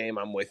in this game,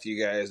 I'm with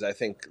you guys. I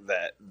think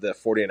that the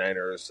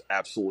 49ers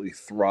absolutely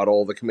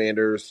throttle the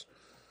Commanders.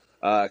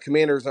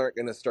 Commanders aren't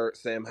going to start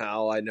Sam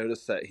Howell. I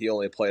noticed that he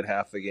only played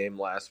half the game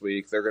last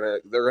week.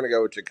 They're gonna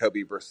go with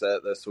Jacoby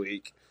Brissett this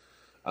week.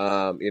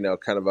 Kind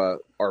of a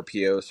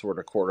RPO sort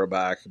of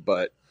quarterback,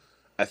 but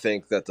I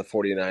think that the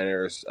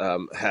 49ers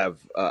have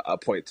a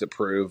point to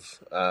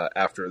prove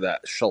after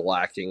that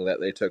shellacking that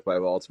they took by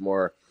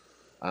Baltimore.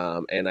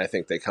 And I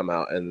think they come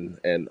out and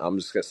I'm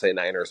just going to say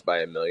Niners by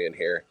 1 million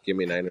here. Give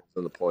me Niners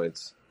on the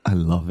points. I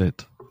love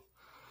it.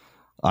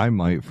 I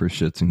might, for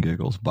shits and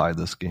giggles, buy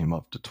this game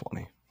up to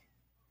 20.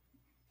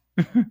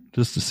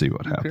 Just to see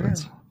what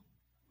happens.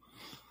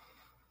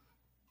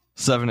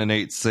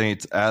 7-8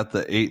 Saints at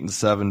the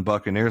 8-7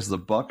 Buccaneers. The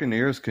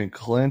Buccaneers can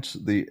clinch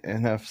the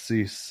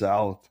NFC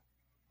South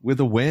with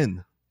a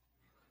win.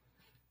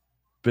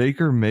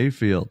 Baker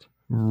Mayfield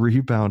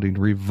rebounding,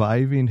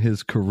 reviving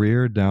his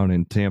career down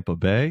in Tampa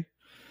Bay.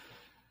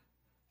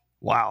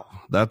 Wow,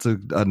 that's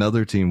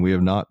another team we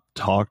have not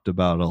talked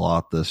about a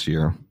lot this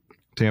year.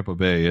 Tampa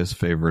Bay is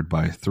favored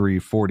by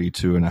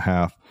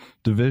 342.5.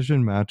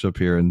 Division matchup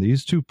here, and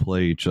these two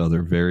play each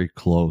other very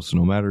close,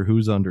 no matter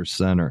who's under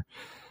center.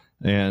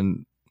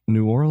 And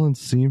New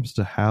Orleans seems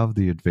to have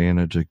the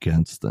advantage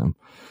against them.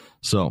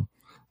 So,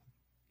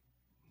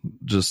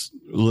 just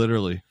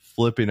literally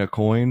flipping a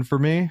coin for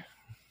me.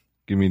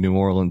 Give me New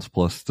Orleans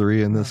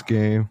 +3 in this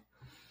game.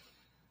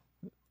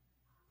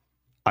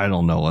 I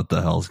don't know what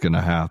the hell's going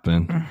to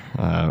happen.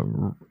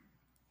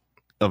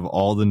 Of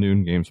all the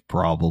noon games,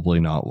 probably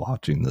not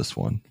watching this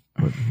one.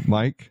 But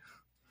Mike?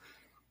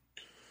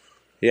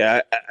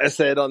 Yeah, I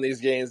said on these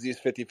games, these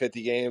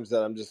 50-50 games,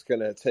 that I'm just going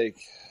to take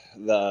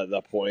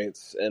the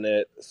points in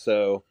it.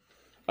 So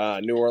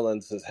New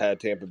Orleans has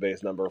had Tampa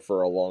Bay's number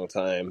for a long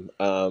time.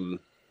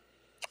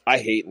 I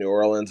hate New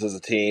Orleans as a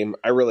team.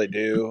 I really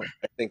do.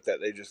 I think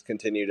that they just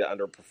continue to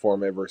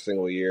underperform every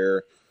single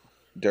year.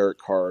 Derek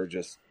Carr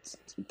just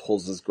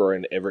pulls his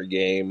groin every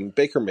game.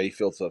 Baker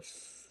Mayfield's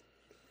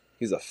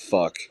he's a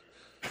fuck.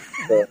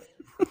 So,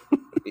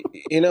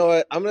 you know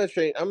what? I'm gonna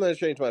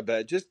change my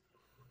bet. Just,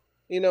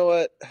 you know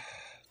what?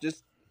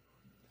 Just,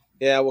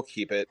 yeah, we'll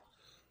keep it.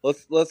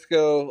 Let's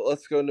go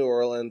New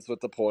Orleans with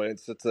the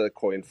points. It's a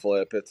coin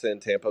flip. It's in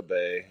Tampa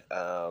Bay,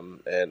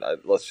 and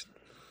let's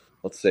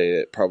say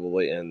it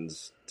probably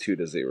ends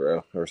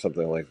 2-0 or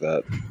something like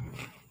that.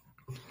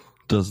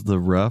 Does the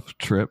ref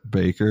trip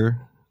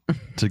Baker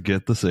to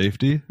get the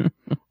safety?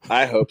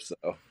 I hope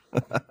so.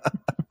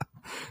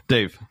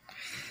 Dave.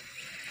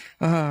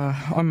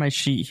 On my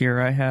sheet here,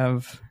 I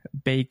have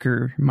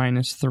Baker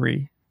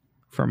 -3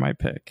 for my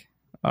pick.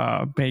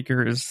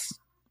 Baker is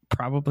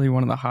probably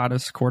one of the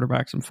hottest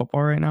quarterbacks in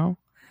football right now.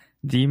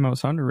 The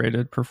most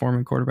underrated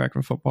performing quarterback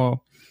in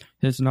football.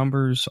 His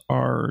numbers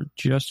are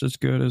just as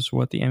good as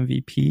what the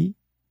MVP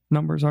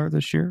numbers are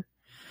this year.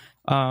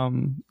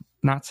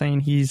 Not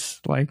saying he's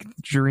like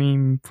the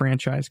dream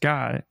franchise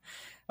guy,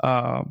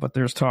 but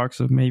there's talks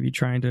of maybe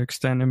trying to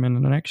extend him into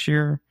the next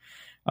year.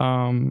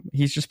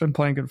 He's just been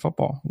playing good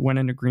football. Went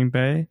into Green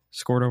Bay,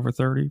 scored over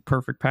 30,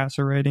 perfect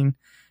passer rating.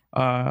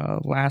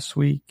 Last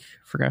week,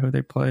 forgot who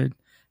they played,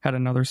 had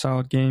another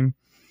solid game.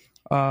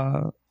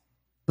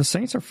 The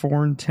Saints are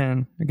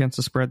 4-10 against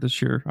the spread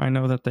this year. I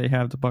know that they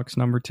have the Bucs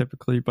number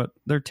typically, but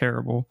they're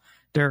terrible.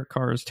 Derek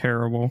Carr is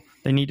terrible.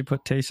 They need to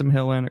put Taysom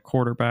Hill in at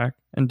quarterback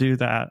and do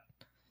that.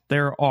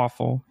 They're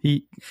awful.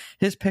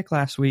 His pick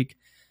last week,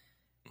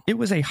 it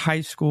was a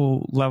high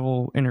school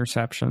level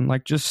interception.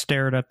 Like, just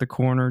stared at the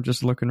corner,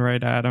 just looking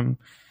right at him.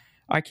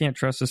 I can't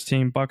trust this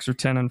team. Bucs are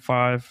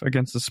 10-5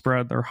 against the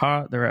spread. They're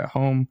hot. They're at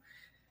home.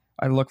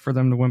 I look for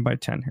them to win by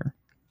 10 here.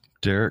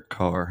 Derek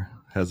Carr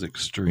has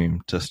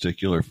extreme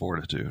testicular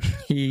fortitude.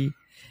 Him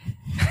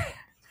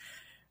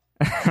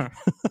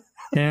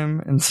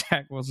and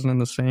Zach Wilson in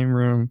the same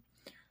room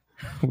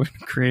would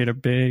create a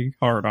big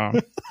hard-on.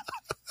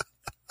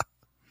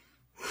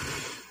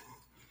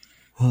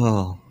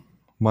 Oh,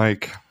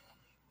 Mike,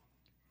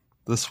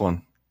 this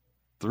one,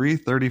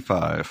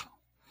 3:35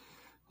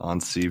 on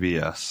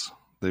CBS.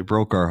 They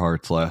broke our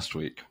hearts last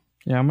week.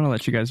 Yeah, I'm going to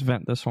let you guys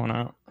vent this one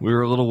out. We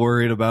were a little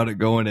worried about it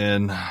going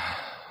in.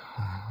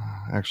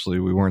 Actually,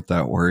 we weren't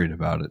that worried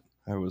about it.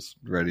 I was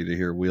ready to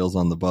hear Wheels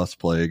on the Bus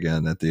play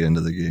again at the end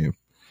of the game.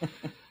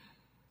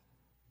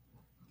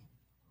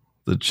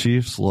 The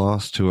Chiefs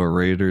lost to a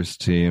Raiders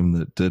team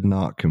that did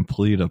not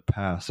complete a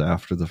pass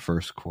after the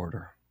first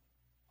quarter.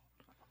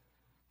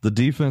 The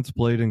defense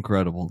played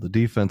incredible. The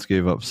defense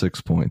gave up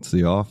 6 points.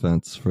 The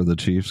offense for the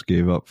Chiefs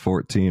gave up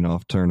 14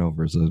 off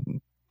turnovers.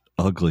 An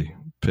ugly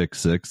pick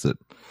six that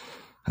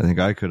I think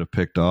I could have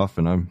picked off,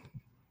 and I'm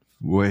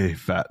way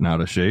fat and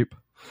out of shape.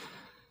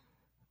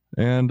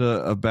 And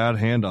a bad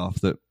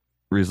handoff that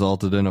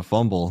resulted in a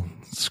fumble,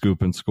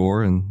 scoop and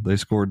score, and they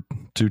scored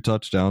 2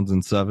 touchdowns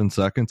in 7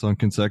 seconds on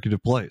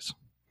consecutive plays.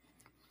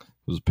 It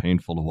was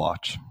painful to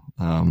watch.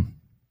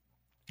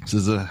 This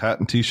is a hat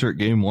and t-shirt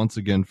game once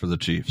again for the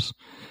Chiefs.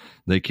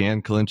 They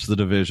can clinch the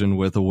division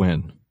with a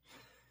win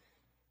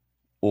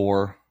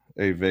or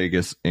a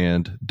Vegas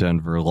and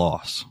Denver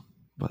loss.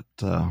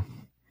 but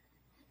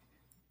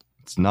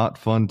it's not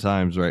fun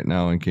times right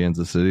now in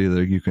Kansas City.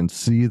 There, you can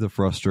see the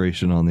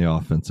frustration on the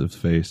offensive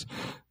face.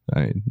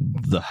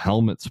 The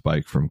helmet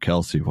spike from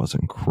Kelsey was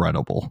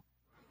incredible.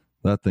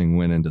 That thing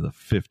went into the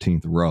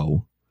 15th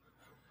row.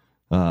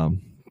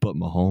 But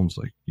Mahomes,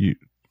 like, you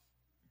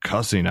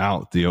cussing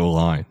out the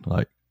O-line.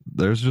 Like,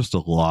 there's just a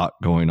lot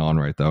going on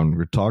right now. And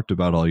we talked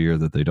about all year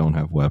that they don't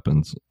have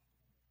weapons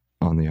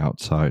on the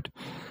outside.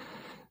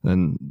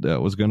 And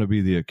that was going to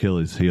be the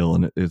Achilles heel,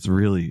 and it's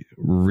really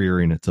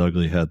rearing its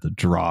ugly head. The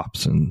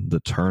drops and the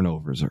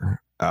turnovers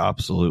are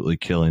absolutely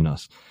killing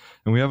us.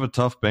 And we have a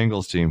tough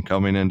Bengals team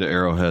coming into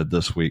Arrowhead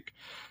this week.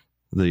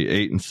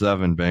 The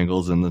 8-7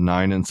 Bengals and the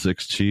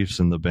 9-6 Chiefs,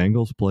 and the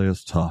Bengals play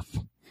us tough.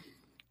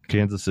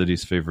 Kansas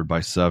City's favored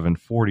by 7,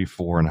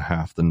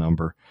 44.5 the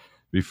number.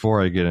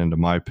 Before I get into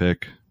my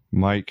pick,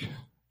 Mike,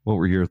 what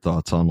were your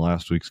thoughts on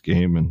last week's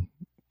game and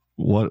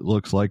what it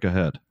looks like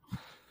ahead?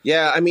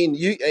 Yeah, I mean,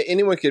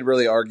 anyone could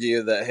really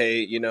argue that,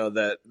 hey,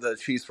 that the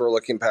Chiefs were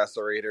looking past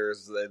the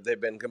Raiders. They've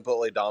been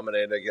completely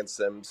dominated against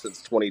them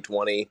since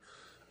 2020.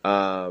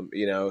 So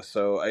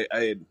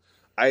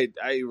I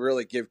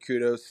really give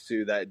kudos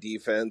to that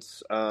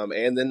defense,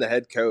 and then the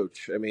head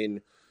coach. I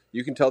mean,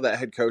 you can tell that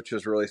head coach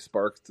has really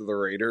sparked the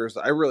Raiders.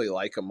 I really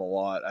like him a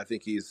lot. I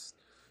think he's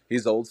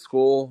old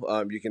school.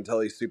 You can tell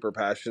he's super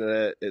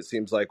passionate. It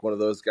seems like one of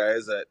those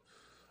guys that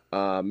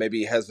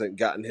maybe hasn't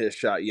gotten his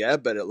shot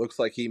yet, but it looks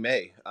like he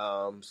may.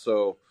 I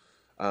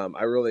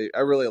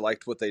really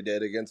liked what they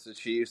did against the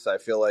Chiefs. I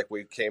feel like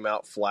we came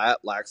out flat,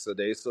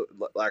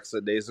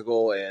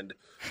 lackadaisical, and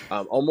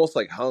almost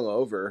like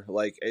hungover.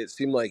 Like, it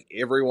seemed like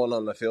everyone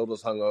on the field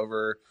was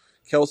hungover.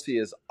 Kelsey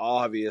is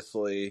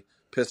obviously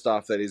pissed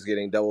off that he's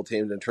getting double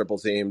teamed and triple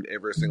teamed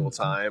every single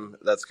time.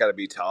 That's got to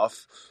be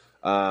tough.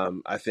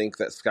 I think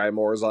that Sky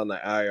Moore's on the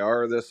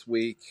IR this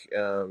week.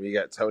 You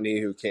got Tony,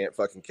 who can't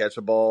fucking catch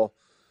a ball.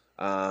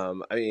 I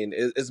mean,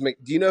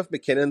 do you know if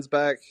McKinnon's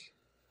back?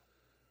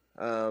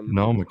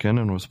 No,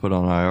 McKinnon was put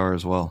on IR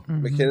as well.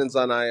 Mm-hmm. McKinnon's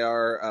on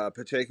IR.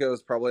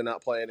 Pacheco's probably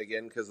not playing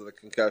again because of the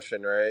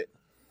concussion, right?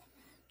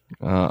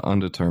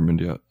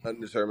 Undetermined yet.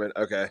 Undetermined.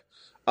 Okay.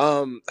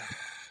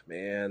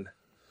 Man,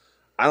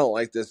 I don't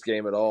like this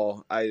game at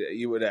all.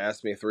 You would have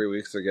asked me 3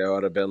 weeks ago,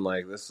 I'd have been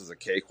like, this is a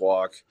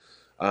cakewalk.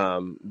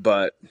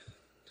 But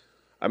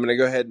I'm going to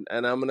go ahead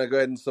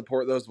and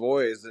support those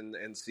boys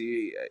and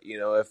see,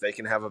 if they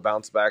can have a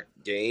bounce back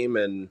game.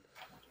 And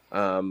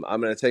I'm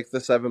going to take the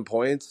 7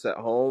 points at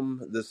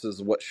home. This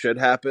is what should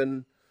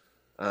happen.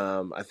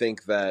 I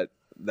think that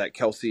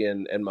Kelsey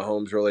and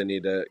Mahomes really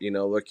need to,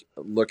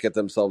 look at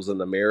themselves in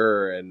the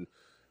mirror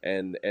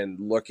and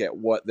look at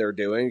what they're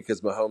doing,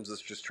 because Mahomes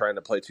is just trying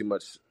to play too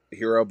much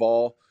hero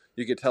ball.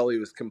 You could tell he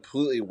was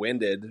completely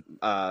winded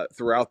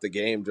throughout the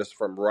game just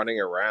from running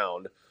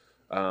around.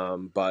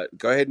 But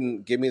go ahead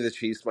and give me the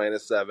Chiefs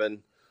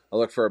 -7. I'll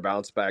look for a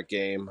bounce back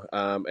game,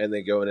 and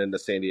then going into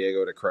San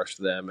Diego to crush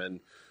them. And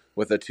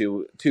with a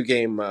two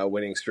game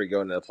winning streak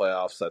going into the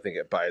playoffs, I think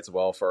it bodes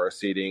well for our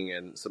seeding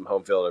and some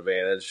home field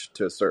advantage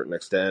to a certain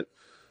extent.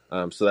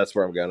 So that's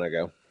where I'm going to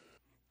go.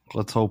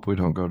 Let's hope we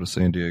don't go to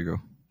San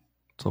Diego.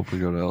 Let's hope we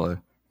go to LA.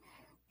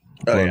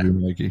 Love you,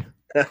 Mikey.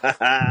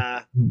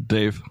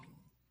 Dave.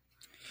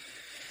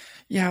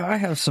 Yeah, I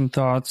have some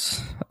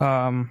thoughts.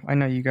 I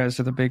know you guys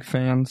are the big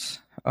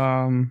fans.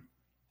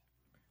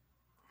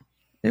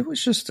 It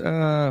was just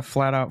a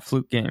flat out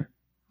fluke game.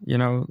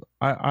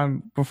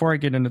 I'm before I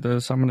get into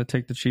this, I'm going to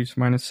take the Chiefs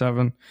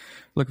 -7,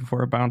 looking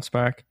for a bounce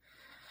back.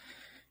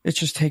 It's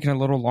just taken a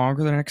little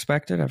longer than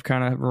expected. I've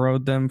kind of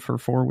rode them for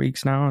 4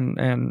 weeks now,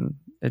 and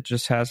it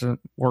just hasn't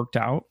worked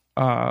out.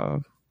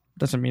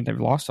 Doesn't mean they've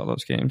lost all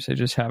those games. They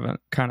just haven't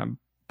kind of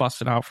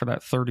busted out for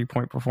that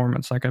 30-point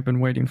performance like I've been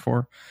waiting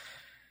for.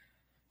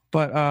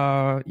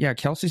 But yeah,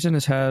 Kelsey's in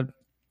his head.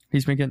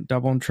 He's been getting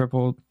double and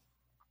tripled.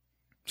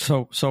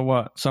 So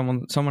what?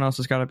 Someone else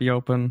has got to be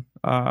open.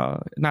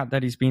 Not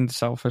that he's being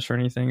selfish or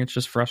anything. It's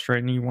just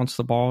frustrating. He wants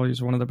the ball.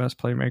 He's one of the best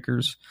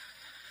playmakers.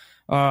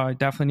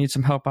 Definitely needs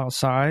some help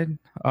outside.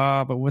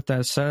 But with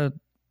that said,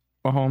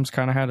 Mahomes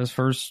kind of had his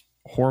first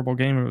horrible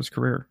game of his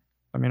career.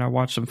 I mean, I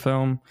watched some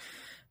film.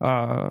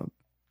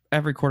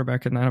 Every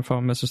quarterback in the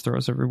NFL misses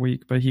throws every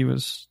week, but he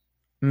was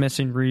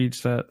missing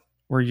reads that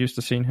we're used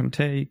to seeing him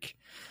take.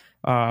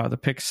 The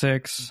pick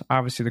six,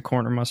 obviously the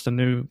corner must have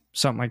knew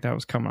something like that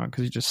was coming on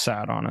because he just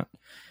sat on it.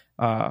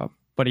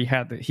 But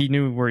he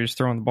knew where he was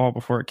throwing the ball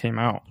before it came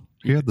out.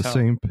 He had the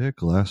same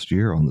pick last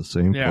year on the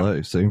same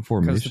play, same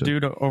formation. Because the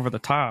dude over the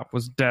top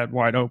was dead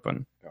wide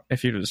open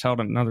if he'd just held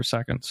it another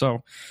second.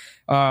 So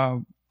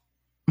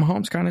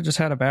Mahomes kind of just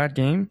had a bad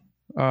game.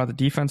 The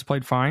defense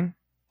played fine.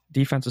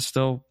 Defense is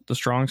still the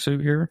strong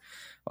suit here.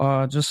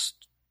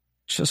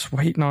 Just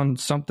waiting on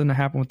something to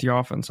happen with the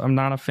offense. I'm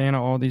not a fan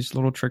of all these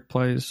little trick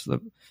plays.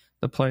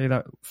 The play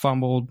that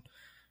fumbled,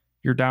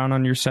 you're down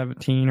on your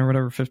 17 or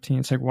whatever, 15.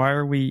 It's like, why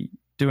are we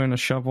doing a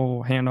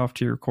shovel handoff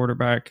to your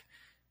quarterback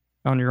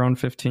on your own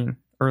 15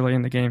 early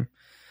in the game?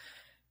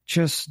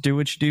 just do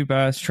what you do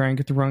best. Try and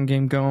get the run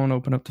game going,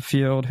 open up the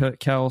field, hit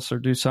Kels, or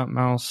do something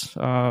else.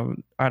 I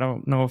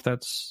don't know if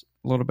that's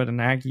a little bit of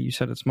Nagy. You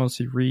said it's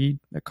mostly Reed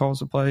that calls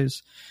the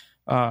plays.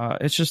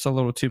 It's just a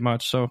little too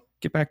much. So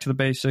get back to the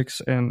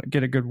basics and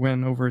get a good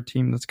win over a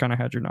team that's kind of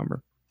had your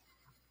number.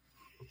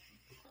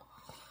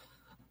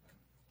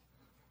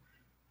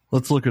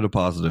 Let's look at a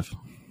positive.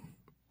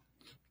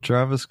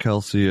 Travis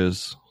Kelce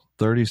is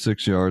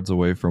 36 yards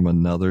away from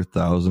another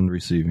 1,000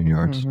 receiving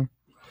yards.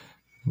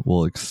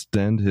 Will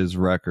extend his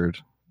record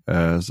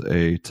as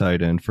a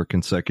tight end for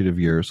consecutive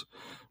years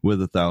with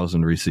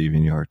 1,000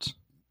 receiving yards.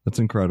 That's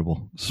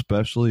incredible,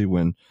 especially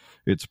when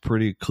it's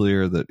pretty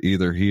clear that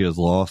either he has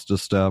lost a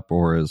step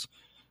or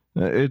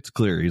it's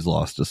clear he's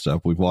lost a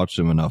step. We've watched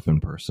him enough in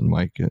person,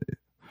 Mike.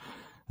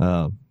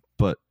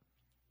 But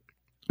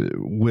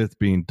with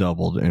being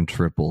doubled and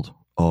tripled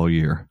all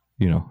year,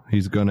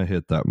 he's going to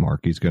hit that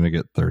mark. He's going to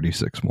get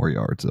 36 more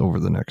yards over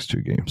the next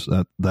 2 games.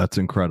 That's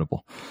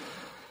incredible.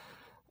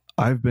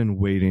 I've been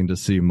waiting to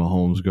see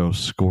Mahomes go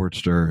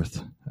scorched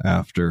earth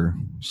after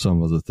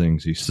some of the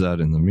things he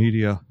said in the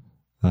media,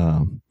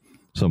 some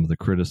of the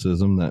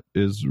criticism that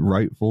is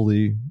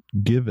rightfully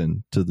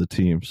given to the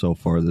team so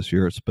far this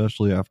year,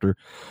 especially after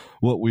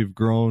what we've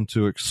grown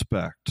to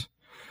expect.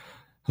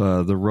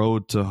 The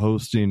road to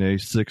hosting a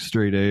 6th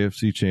straight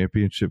AFC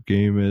championship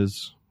game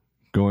is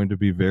going to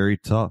be very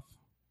tough,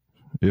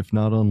 if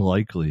not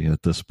unlikely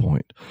at this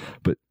point.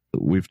 But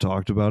we've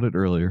talked about it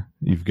earlier.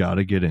 You've got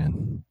to get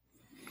in.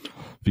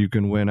 If you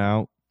can win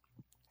out,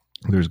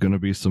 there's going to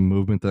be some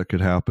movement that could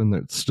happen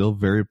that's still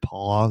very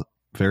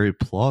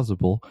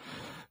plausible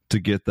to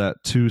get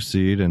that 2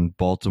 seed, and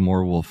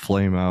Baltimore will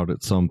flame out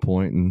at some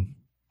point, and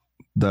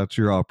that's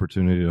your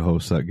opportunity to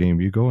host that game.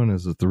 You go in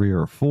as a 3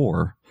 or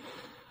 4,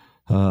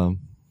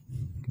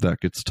 that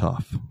gets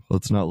tough.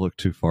 Let's not look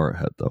too far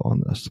ahead, though,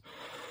 on this.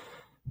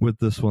 With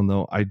this one,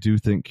 though, I do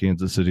think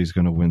Kansas City's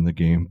going to win the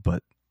game,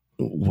 but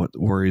what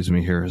worries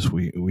me here is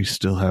we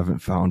still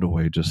haven't found a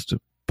way just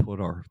to put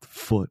our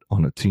foot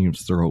on a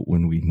team's throat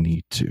when we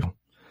need to.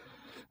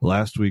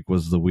 Last week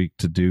was the week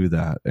to do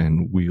that,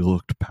 and we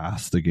looked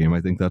past the game. I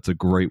think that's a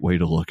great way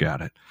to look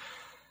at it.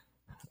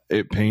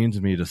 It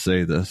pains me to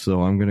say this,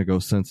 so I'm going to go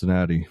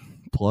Cincinnati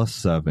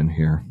 +7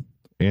 here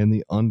and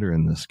the under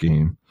in this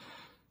game,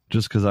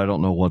 just because I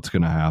don't know what's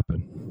going to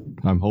happen.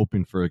 I'm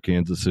hoping for a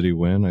Kansas City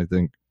win. I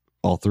think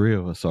all 3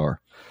 of us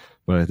are,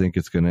 but I think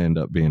it's going to end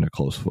up being a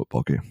close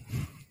football game.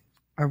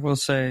 I will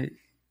say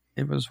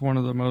it was one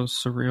of the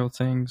most surreal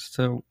things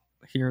to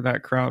hear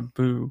that crowd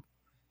boo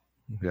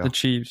the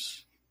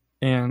Chiefs,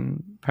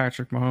 and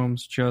Patrick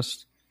Mahomes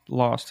just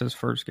lost his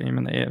first game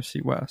in the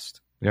AFC West.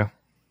 Yeah.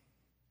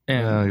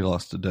 And he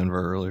lost to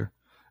Denver earlier.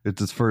 It's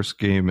his first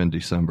game in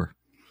December.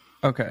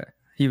 Okay.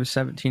 He was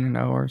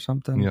 17-0 or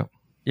something. Yeah.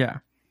 Yeah.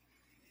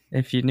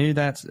 If you knew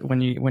that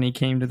when he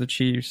came to the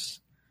Chiefs,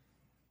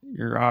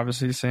 you're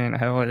obviously saying,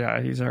 hell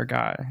yeah, he's our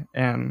guy.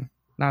 And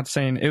not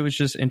saying it was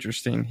just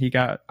interesting.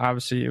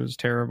 Obviously it was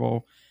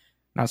terrible.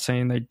 Not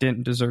saying they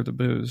didn't deserve the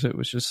boos. It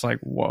was just like,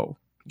 whoa.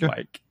 Yeah.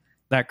 Like,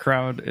 that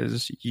crowd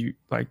is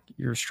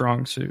your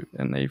strong suit,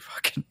 and they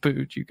fucking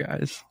booed you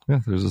guys. Yeah,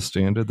 there's a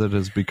standard that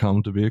has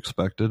become to be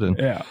expected,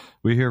 and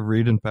we hear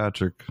Reed and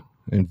Patrick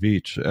and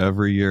Veach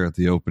every year at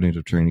the opening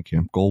of training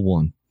camp. Goal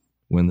 1,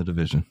 win the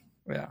division.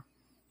 Yeah.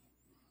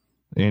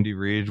 Andy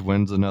Reid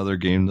wins another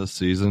game this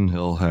season.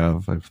 He'll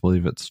have, I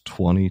believe it's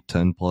 20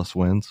 10-plus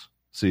wins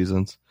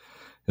seasons.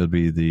 It'll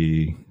be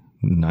the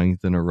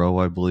 9th in a row,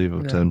 I believe,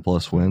 of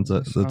 10-plus wins.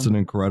 That's an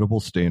incredible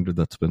standard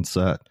that's been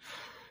set.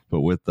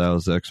 But with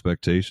those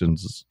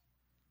expectations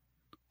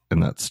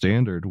and that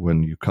standard,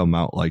 when you come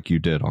out like you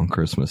did on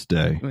Christmas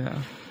Day,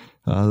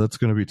 that's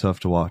going to be tough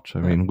to watch.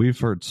 I mean, we've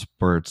heard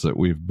spurts that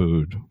we've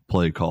booed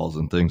play calls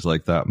and things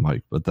like that,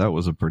 Mike, but that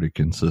was a pretty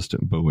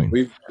consistent booing.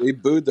 We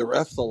booed the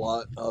refs a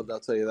lot. I'll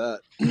tell you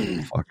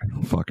that.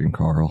 fucking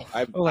Carl.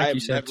 You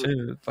said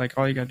too, like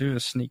all you got to do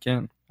is sneak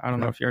in. I don't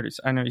know if you already.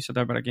 I know you said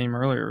that about a game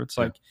earlier. It's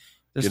like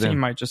this team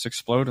might just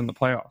explode in the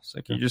playoffs.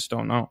 Like you just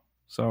don't know.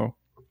 So.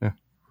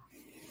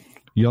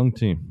 Young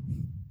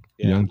team.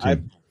 Young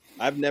team.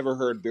 I've never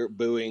heard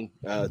booing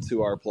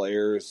to our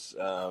players.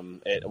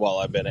 While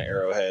I've been at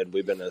Arrowhead,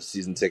 we've been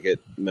season ticket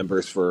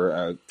members for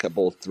a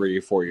couple, 3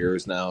 or 4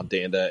 years now,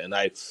 Danda, and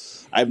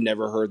I've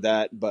never heard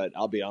that. But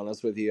I'll be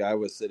honest with you, I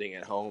was sitting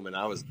at home and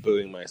I was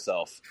booing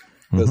myself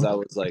because I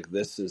was like,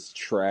 "This is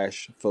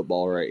trash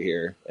football right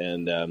here."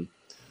 And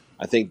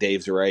I think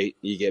Dave's right.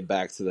 You get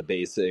back to the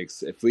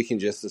basics. If we can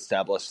just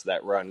establish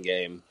that run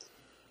game,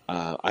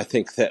 I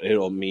think that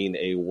it'll mean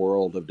a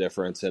world of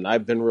difference. And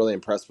I've been really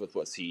impressed with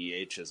what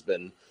CEH has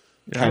been,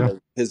 kind of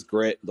his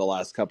grit the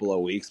last couple of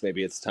weeks.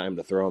 Maybe it's time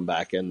to throw him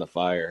back in the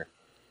fire.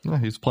 Yeah,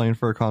 he's playing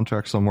for a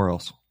contract somewhere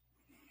else.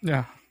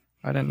 Yeah.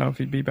 I didn't know if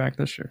he'd be back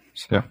this year.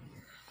 So. Yeah.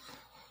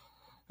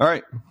 All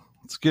right.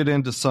 Let's get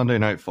into Sunday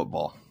Night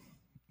Football.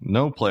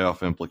 No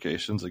playoff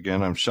implications.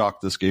 Again, I'm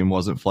shocked this game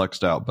wasn't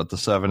flexed out, but the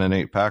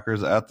 7-8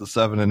 Packers at the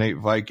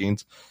 7-8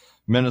 Vikings.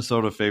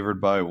 Minnesota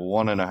favored by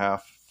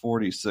 1.5.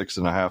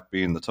 46.5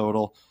 being the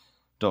total.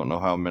 Don't know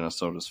how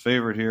Minnesota's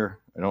favored here.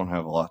 I don't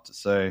have a lot to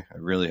say. I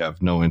really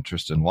have no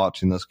interest in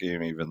watching this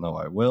game, even though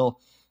I will.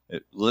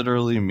 It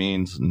literally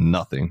means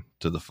nothing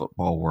to the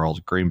football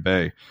world. Green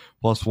Bay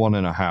plus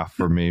 1.5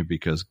 for me,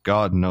 because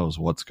God knows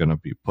what's going to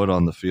be put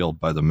on the field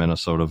by the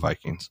Minnesota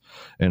Vikings.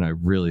 And I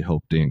really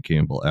hope Dan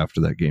Campbell,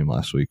 after that game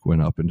last week,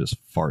 went up and just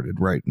farted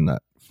right in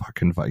that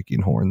fucking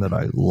Viking horn that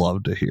I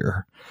love to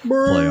hear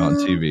play on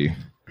TV.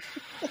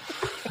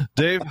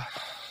 Dave,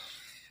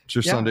 it's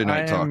your Sunday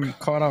night talk. I am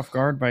caught off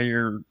guard by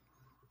your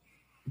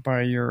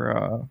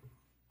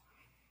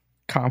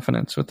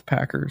confidence with the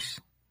Packers.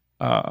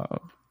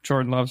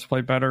 Jordan Love's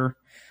played better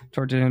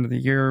towards the end of the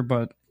year,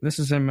 but this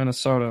is in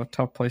Minnesota,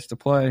 tough place to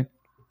play.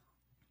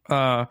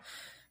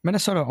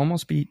 Minnesota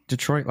almost beat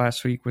Detroit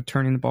last week with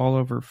turning the ball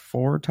over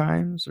 4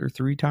 times or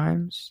 3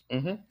 times.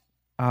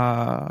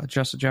 Mm-hmm.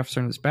 Justin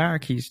Jefferson is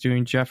back. He's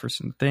doing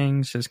Jefferson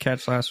things. His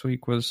catch last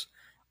week was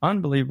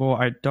unbelievable.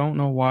 I don't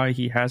know why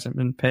he hasn't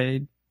been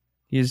paid.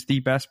 He is the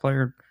best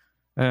player.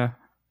 Him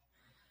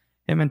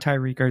and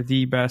Tyreek are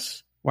the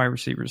best wide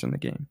receivers in the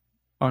game.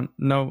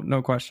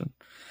 No question.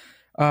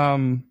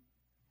 I'm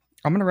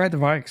going to ride the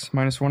Vikes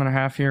minus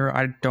 1.5 here.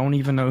 I don't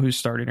even know who's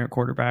starting at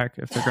quarterback,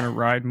 if they're going to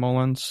ride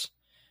Mullins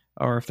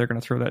or if they're going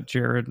to throw that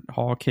Jared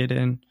Hall kid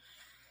in.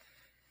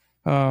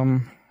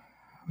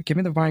 Give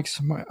me the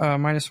Vikes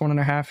minus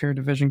 1.5 here.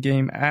 Division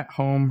game at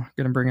home.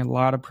 Going to bring a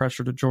lot of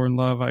pressure to Jordan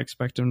Love. I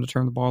expect him to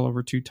turn the ball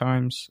over 2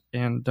 times,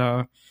 and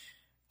they're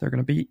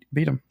going to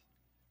beat him.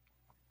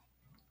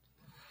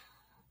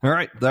 All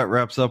right, that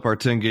wraps up our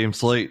 10-game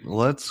slate.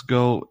 Let's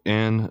go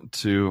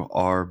into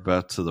our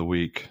bets of the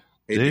week.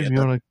 Hey, Dave, Dan. you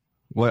want to?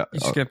 What? You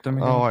skipped him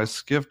again. Oh, I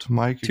skipped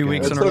Mike 2 again.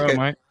 weeks in It's a row, okay.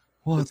 Mike.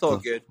 What It's all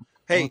the- good.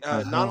 Hey, what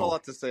the not a hell?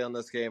 lot to say on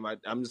this game.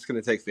 I'm just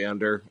going to take the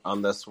under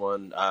on this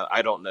one.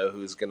 I don't know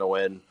who's going to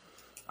win.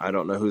 I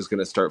don't know who's going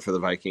to start for the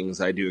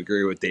Vikings. I do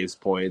agree with Dave's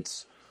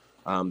points.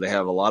 They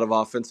have a lot of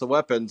offensive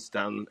weapons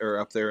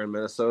up there in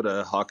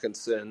Minnesota.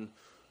 Hawkinson,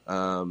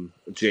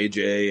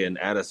 JJ, and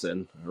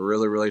Addison. A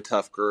really, really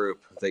tough group.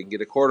 If they can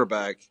get a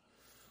quarterback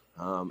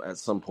at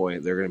some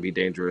point, they're going to be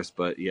dangerous.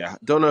 But yeah,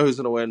 don't know who's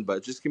going to win,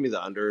 but just give me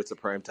the under. It's a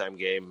primetime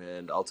game,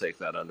 and I'll take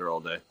that under all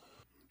day.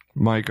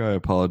 Mike, I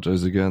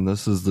apologize again.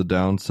 This is the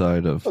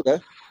downside of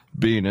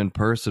being in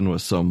person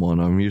with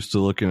someone. I'm used to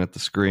looking at the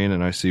screen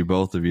and I see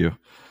both of you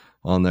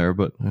on there,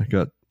 but I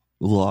got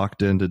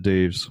locked into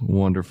Dave's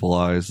wonderful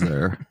eyes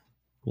there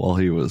while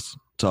he was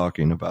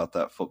talking about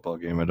that football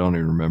game. I don't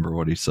even remember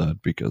what he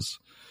said because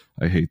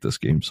I hate this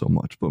game so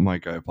much. But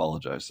Mike, I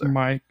apologize there.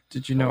 Mike,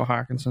 did you know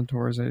Hawkinson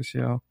tore his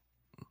ACL?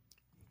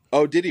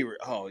 Oh, did he?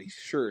 Oh, he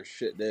sure as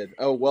shit did.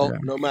 Oh, well, Yeah.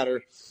 no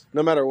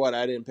matter what,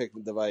 I didn't pick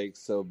the Vikes.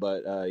 So,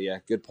 but yeah,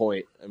 good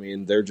point. I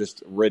mean, they're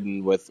just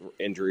ridden with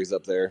injuries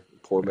up there.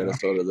 Poor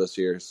Minnesota this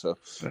year. So,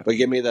 but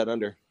give me that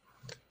under.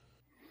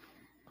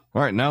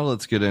 All right, now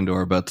let's get into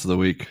our bets of the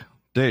week.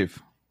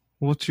 Dave,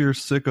 what's your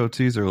sicko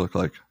teaser look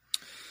like?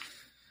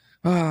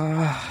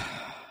 I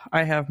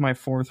have my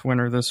 4th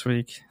winner this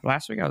week.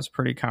 Last week I was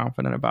pretty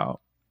confident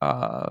about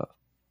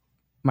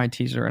my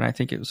teaser, and I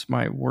think it was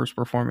my worst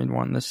performing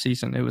one this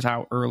season. It was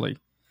out early.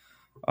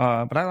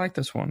 But I like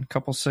this one. A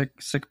couple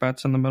sick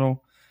bets in the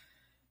middle.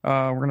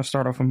 We're going to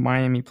start off with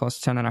Miami plus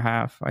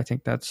 10.5. I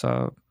think that's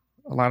a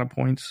lot of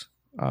points.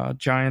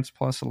 Giants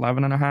plus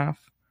 11.5.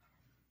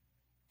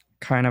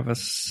 Kind of a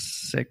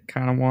sick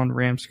kind of one.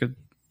 Rams could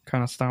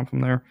kind of stomp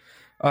them there.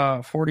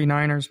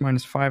 49ers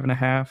minus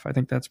 5.5. I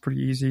think that's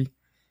pretty easy.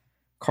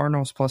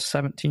 Cardinals plus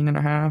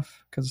 17.5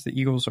 because the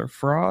Eagles are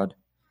fraud.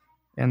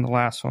 And the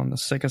last one, the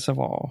sickest of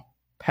all,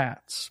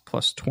 Pats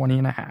plus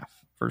 20.5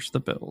 versus the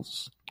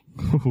Bills,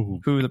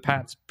 who the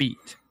Pats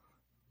beat,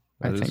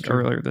 I think,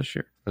 earlier this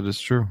year. That is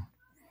true.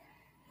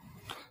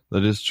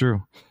 That is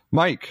true.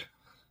 Mike,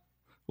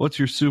 what's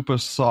your super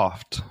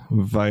soft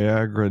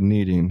Viagra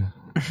needing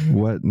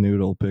wet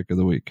noodle pick of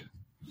the week?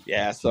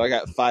 Yeah, so I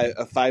got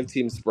a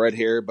 5-team spread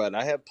here, but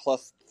I have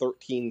plus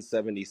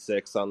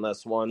 1376 on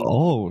this one.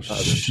 Oh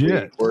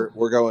shit!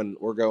 We're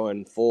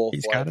going full.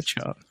 He's got a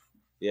chub.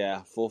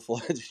 Yeah,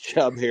 full-fledged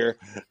chub here.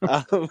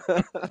 It's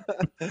going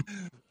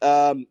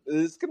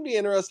to be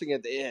interesting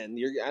at the end.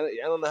 I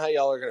don't know how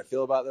y'all are going to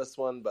feel about this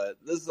one, but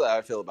this is how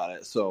I feel about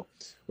it. So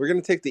we're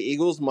going to take the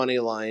Eagles money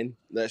line.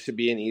 That should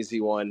be an easy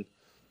one.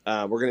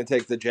 We're going to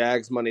take the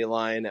Jags money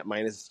line at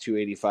minus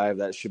 285.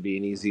 That should be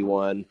an easy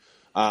one.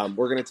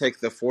 We're going to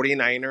take the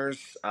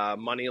 49ers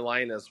money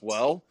line as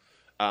well.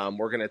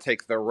 We're going to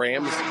take the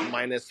Rams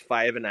minus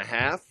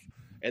 5.5.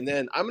 And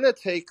then I'm going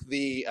to take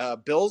the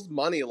Bills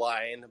money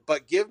line,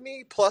 but give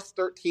me plus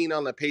 13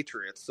 on the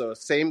Patriots. So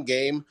same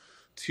game,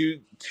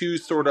 two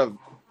sort of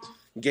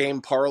game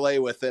parlay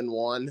within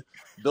one.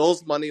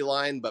 Bills money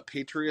line, but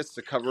Patriots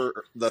to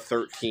cover the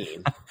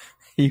 13.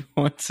 He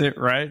wants it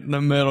right in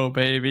the middle,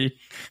 baby.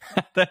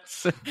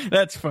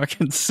 That's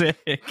fucking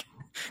sick.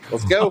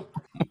 Let's go.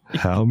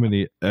 How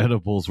many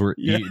edibles were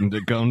eaten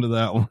to come to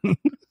that one?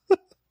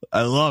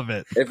 I love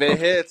it. If it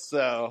hits,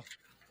 though.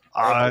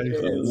 I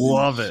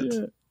love it.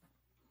 Shit.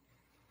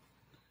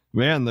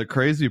 Man, the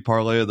crazy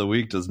parlay of the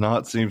week does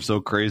not seem so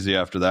crazy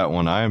after that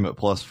one. I am at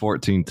plus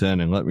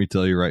 1410, and let me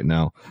tell you right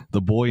now,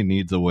 the boy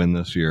needs a win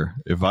this year.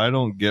 If I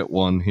don't get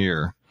one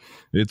here,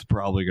 it's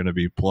probably going to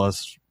be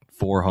plus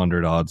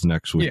 400 odds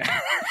next week. Yeah.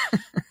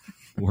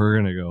 We're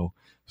going to go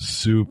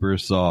super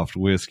soft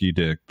whiskey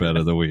dick bet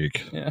of the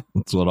week. Yeah.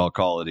 That's what I'll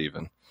call it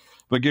even.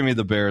 But give me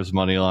the Bears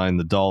money line,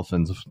 the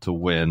Dolphins to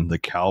win, the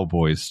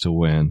Cowboys to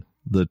win,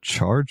 the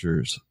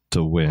Chargers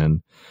to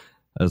win,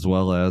 as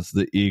well as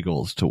the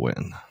Eagles to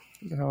win.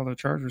 The hell are the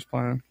Chargers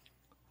playing?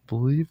 I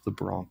believe the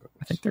Broncos.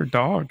 I think they're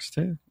dogs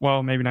too.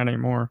 Well, maybe not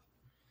anymore.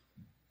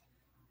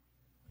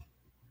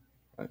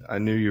 I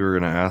knew you were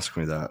going to ask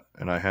me that,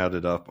 and I had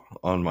it up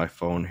on my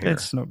phone here.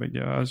 It's no big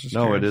deal. I was just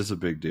No, curious. it is a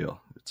big deal.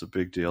 It's a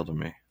big deal to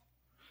me.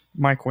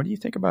 Mike, what do you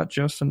think about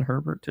Justin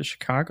Herbert to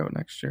Chicago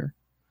next year?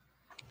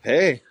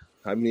 Hey,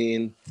 I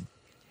mean,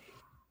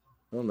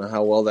 I don't know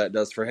how well that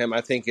does for him.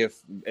 I think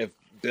if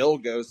Bill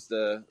goes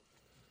to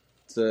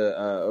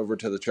over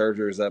to the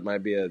Chargers, that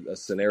might be a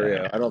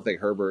scenario. I don't think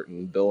Herbert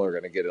and Bill are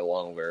going to get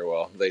along very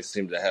well. They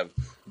seem to have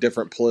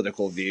different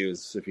political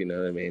views, if you know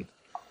what I mean.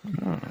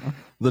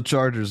 The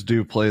Chargers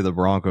do play the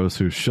Broncos,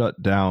 who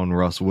shut down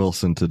Russ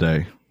Wilson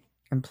today.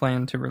 And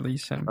plan to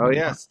release him. Oh,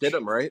 yeah,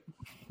 Stidham, right?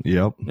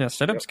 Yep. Yeah,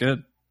 Stidham's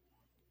good.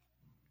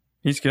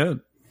 He's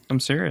good. I'm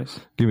serious.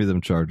 Give me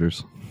them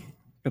Chargers.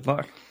 Good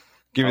luck.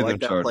 Give me I like them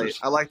that Chargers.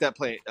 play. I like that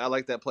play. I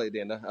like that play,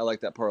 Dana. I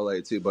like that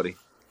parlay too, buddy.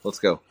 Let's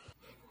go.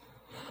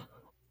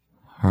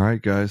 All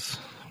right, guys.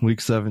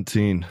 Week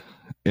 17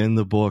 in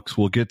the books.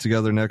 We'll get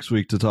together next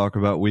week to talk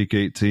about Week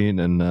 18,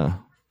 and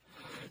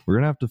we're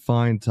going to have to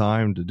find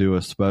time to do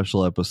a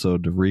special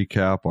episode to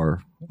recap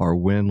our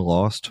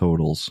win-loss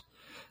totals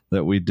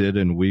that we did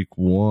in Week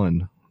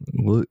 1.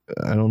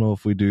 I don't know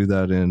if we do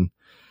that in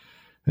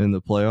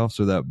the playoffs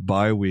or that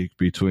bye week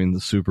between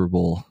the Super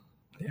Bowl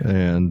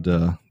and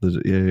the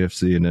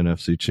AFC and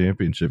NFC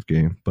championship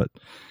game. But,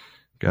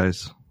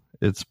 guys,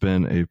 it's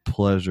been a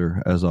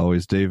pleasure, as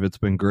always. Dave, it's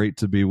been great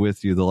to be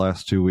with you the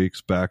last 2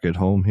 weeks back at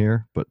home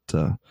here, but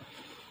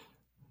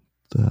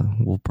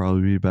we'll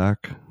probably be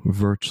back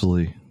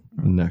virtually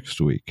next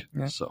week.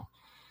 Yeah. So,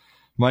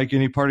 Mike,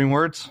 any parting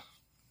words?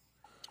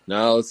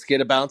 No, let's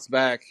get a bounce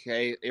back.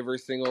 Hey, every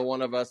single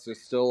one of us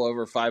is still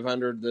over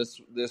 500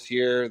 this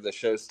year. The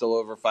show's still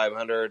over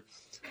 500.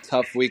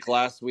 Tough week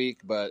last week,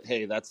 but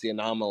hey, that's the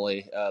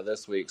anomaly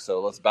this week.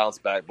 So let's bounce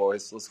back,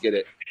 boys. Let's get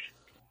it.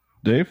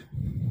 Dave?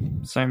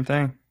 Same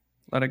thing.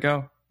 Let it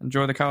go.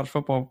 Enjoy the college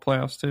football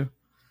playoffs too.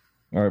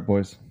 All right,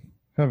 boys.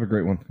 Have a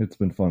great one. It's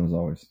been fun as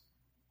always.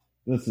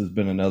 This has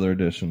been another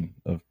edition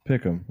of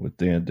Pick'em with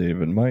Dan,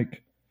 Dave, and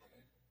Mike.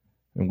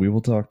 And we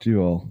will talk to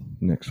you all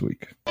next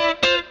week.